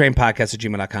 JTrain Podcast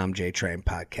 @gmail.com. JTrain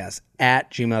Podcast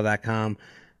 @gmail.com.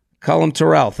 Cullum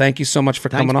Terrell, thank you so much for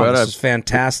coming on. This is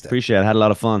fantastic. Appreciate it. I had a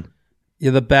lot of fun.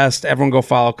 You're the best. Everyone go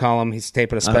follow Cullum. He's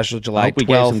taping a special July 12th. I hope we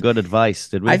gave some good advice,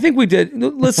 did we? I think we did.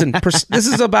 Listen, this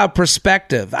is about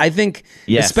perspective. I think,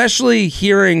 especially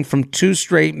hearing from two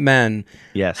straight men,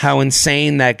 how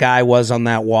insane that guy was on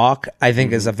that walk, I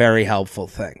think is a very helpful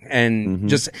thing. And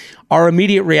just our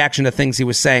immediate reaction to things he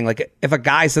was saying, like if a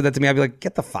guy said that to me, I'd be like,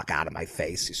 get the fuck out of my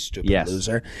face, you stupid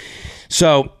loser.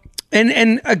 So...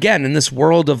 And again, in this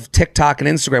world of TikTok and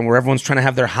Instagram where everyone's trying to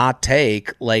have their hot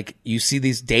take, like you see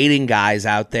these dating guys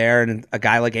out there, and a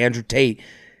guy like Andrew Tate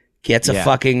gets a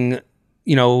fucking,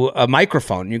 a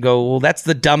microphone. You go, well, that's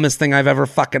the dumbest thing I've ever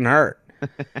fucking heard.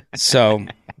 So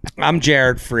I'm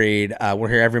Jared Freed. We're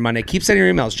here every Monday. Keep sending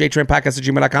your emails. JTrainPodcast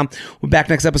 @gmail.com. We'll be back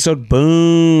next episode.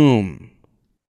 Boom.